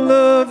all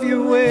of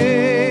your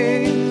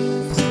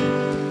ways.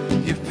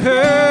 You're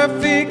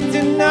perfect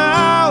in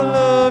all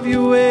of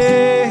your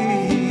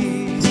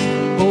ways.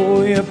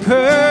 Oh, you're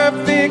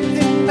perfect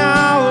in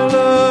all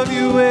of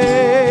your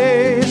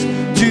ways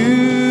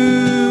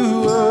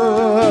to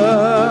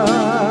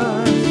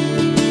us.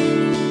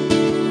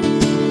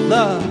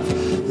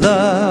 Love,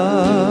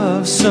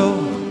 love so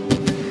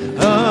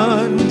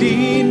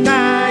undeniable,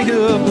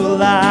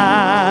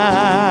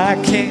 I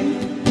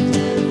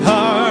can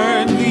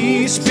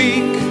hardly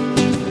speak.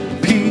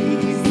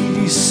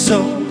 Peace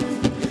so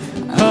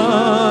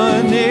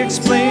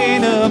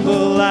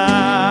unexplainable,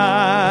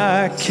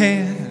 I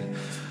can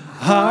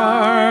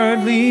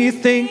hardly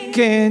think,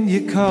 and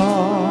you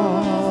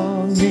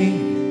call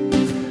me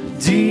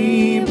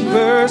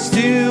deeper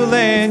still,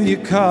 and you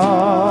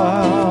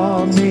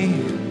call me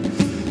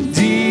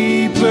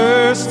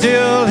deeper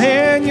still,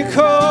 and you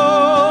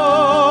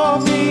call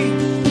me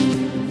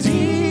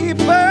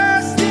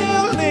deeper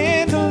still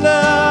into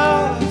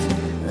love,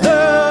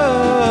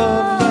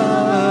 love,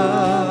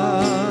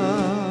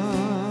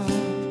 love.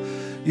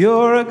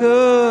 You're a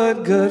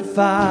good, good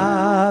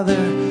Father.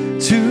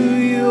 To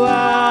you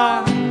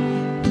are,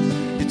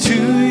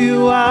 to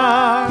you are.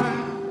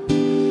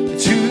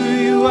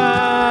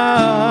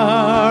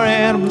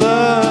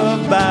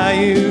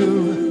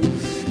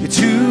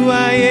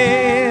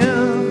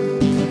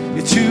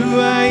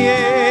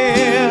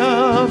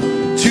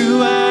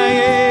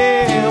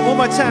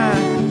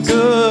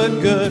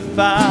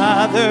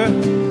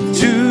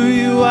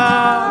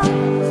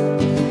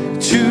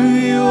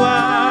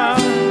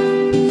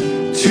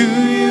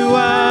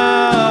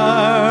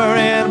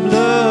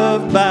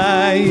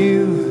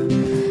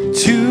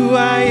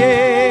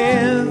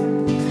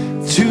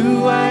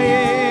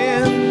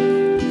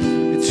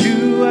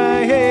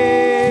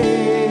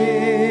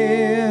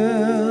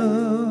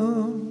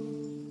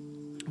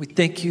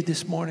 thank you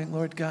this morning,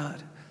 Lord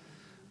God.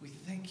 We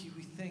thank you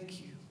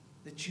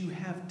that you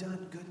have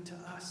done good to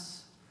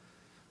us,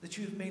 that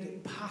you have made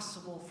it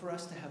possible for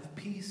us to have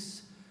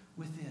peace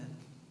within,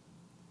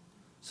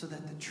 so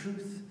that the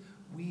truth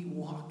we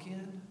walk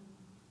in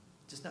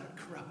does not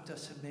corrupt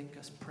us and make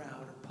us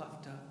proud or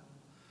puffed up,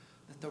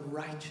 that the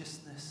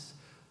righteousness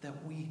that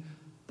we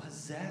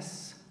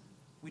possess,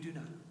 we do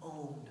not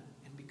own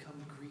and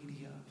become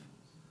greedy of.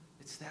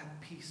 It's that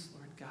peace,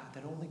 Lord God,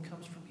 that only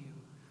comes from you,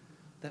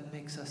 that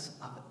makes us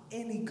of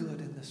any good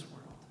in this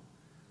world.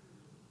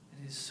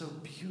 And it is so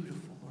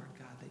beautiful, Lord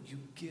God, that you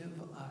give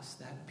us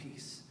that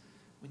peace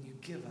when you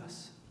give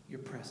us your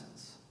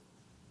presence.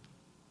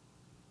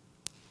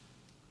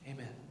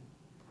 Amen.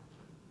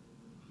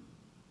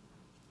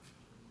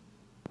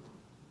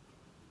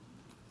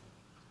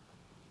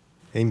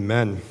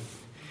 Amen.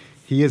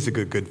 He is a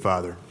good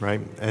Father,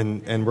 right?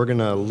 And we're going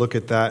to look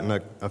at that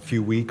in a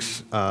few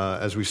weeks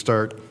as we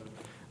start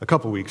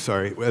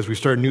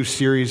a new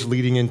series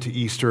leading into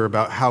Easter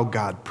about how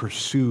God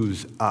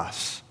pursues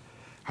us.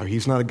 How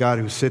he's not a God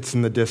who sits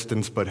in the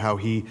distance, but how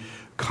he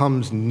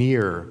comes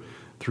near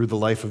through the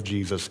life of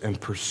Jesus and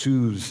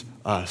pursues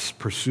us,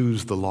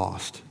 pursues the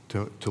lost,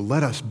 to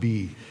let us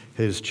be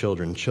his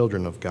children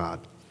of God.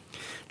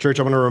 Church,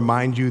 I want to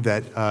remind you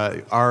that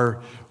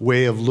our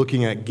way of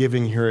looking at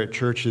giving here at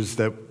church is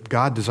that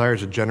God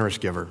desires a generous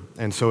giver.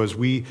 And so as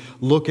we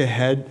look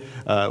ahead,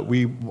 I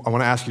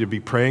want to ask you to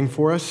be praying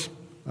for us.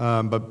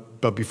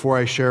 But before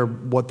I share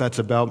what that's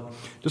about,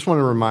 just want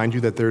to remind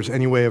you that there's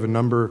any way of a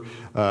number,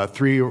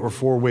 3 or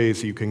 4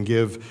 ways that you can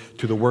give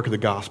to the work of the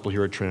gospel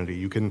here at Trinity.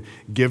 You can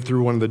give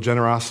through one of the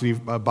generosity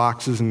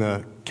boxes in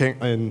the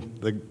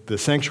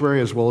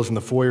sanctuary as well as in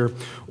the foyer,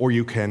 or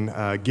you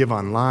can give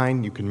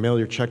online. You can mail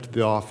your check to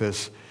the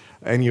office.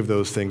 Any of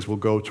those things will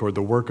go toward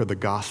the work of the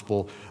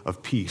gospel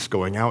of peace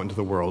going out into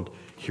the world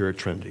here at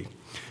Trinity.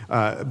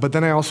 But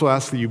then I also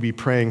ask that you be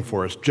praying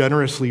for us,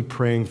 generously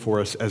praying for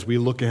us as we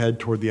look ahead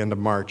toward the end of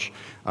March.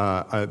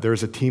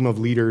 There's a team of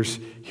leaders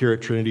here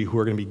at Trinity who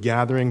are going to be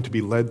gathering to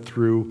be led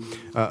through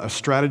a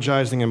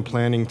strategizing and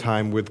planning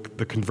time with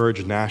the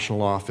Converge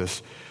National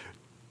Office,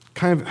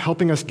 kind of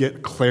helping us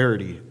get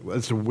clarity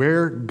as to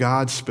where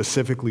God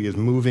specifically is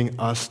moving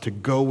us to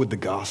go with the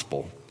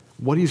gospel,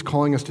 what he's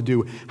calling us to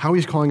do, how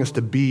he's calling us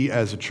to be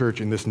as a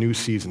church in this new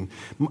season.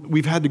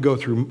 We've had to go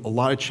through a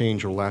lot of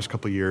change over the last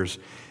couple of years.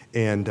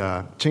 And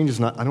change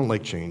is not, I don't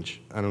like change.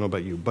 I don't know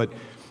about you.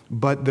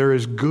 But there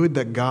is good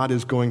that God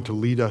is going to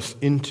lead us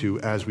into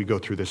as we go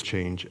through this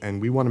change.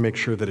 And we want to make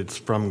sure that it's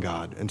from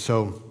God. And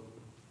so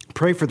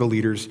pray for the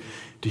leaders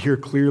to hear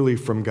clearly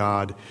from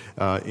God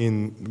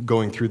in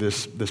going through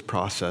this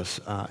process.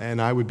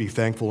 And I would be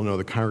thankful to know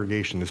the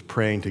congregation is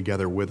praying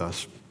together with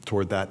us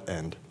toward that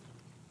end.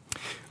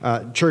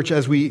 Church,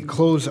 as we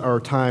close our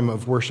time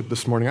of worship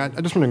this morning, I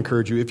just want to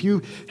encourage you, if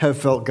you have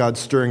felt God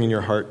stirring in your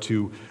heart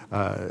to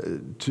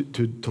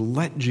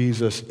let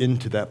Jesus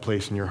into that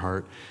place in your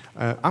heart,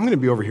 I'm going to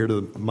be over here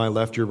to my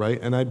left, your right,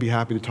 and I'd be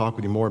happy to talk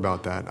with you more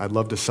about that. I'd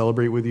love to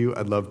celebrate with you.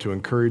 I'd love to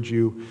encourage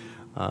you.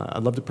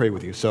 I'd love to pray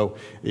with you. So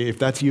if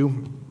that's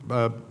you,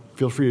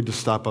 feel free to just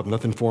stop up.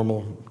 Nothing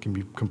formal. It can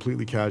be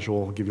completely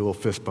casual. I'll give you a little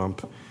fist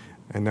bump.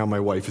 And now my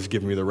wife is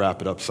giving me the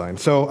wrap it up sign.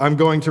 So I'm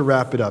going to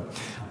wrap it up.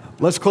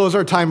 Let's close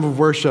our time of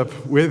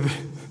worship with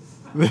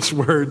this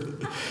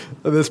word,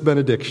 this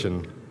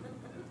benediction.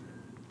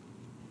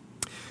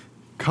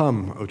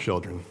 Come, O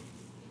children,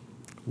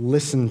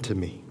 listen to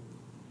me,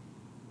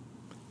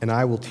 and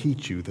I will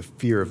teach you the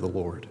fear of the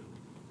Lord.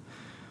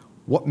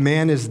 What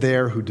man is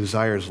there who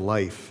desires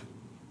life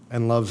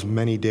and loves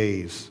many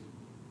days,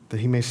 that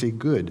he may say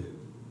good?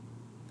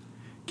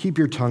 Keep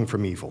your tongue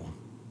from evil,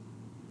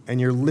 and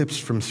your lips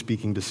from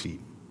speaking deceit.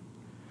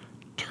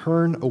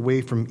 Turn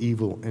away from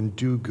evil and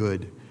do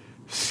good.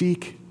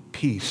 Seek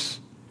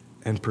peace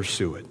and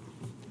pursue it.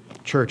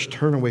 Church,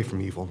 turn away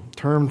from evil.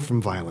 Turn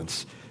from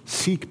violence.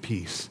 Seek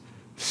peace.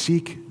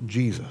 Seek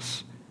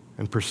Jesus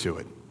and pursue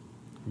it.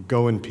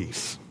 Go in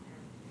peace.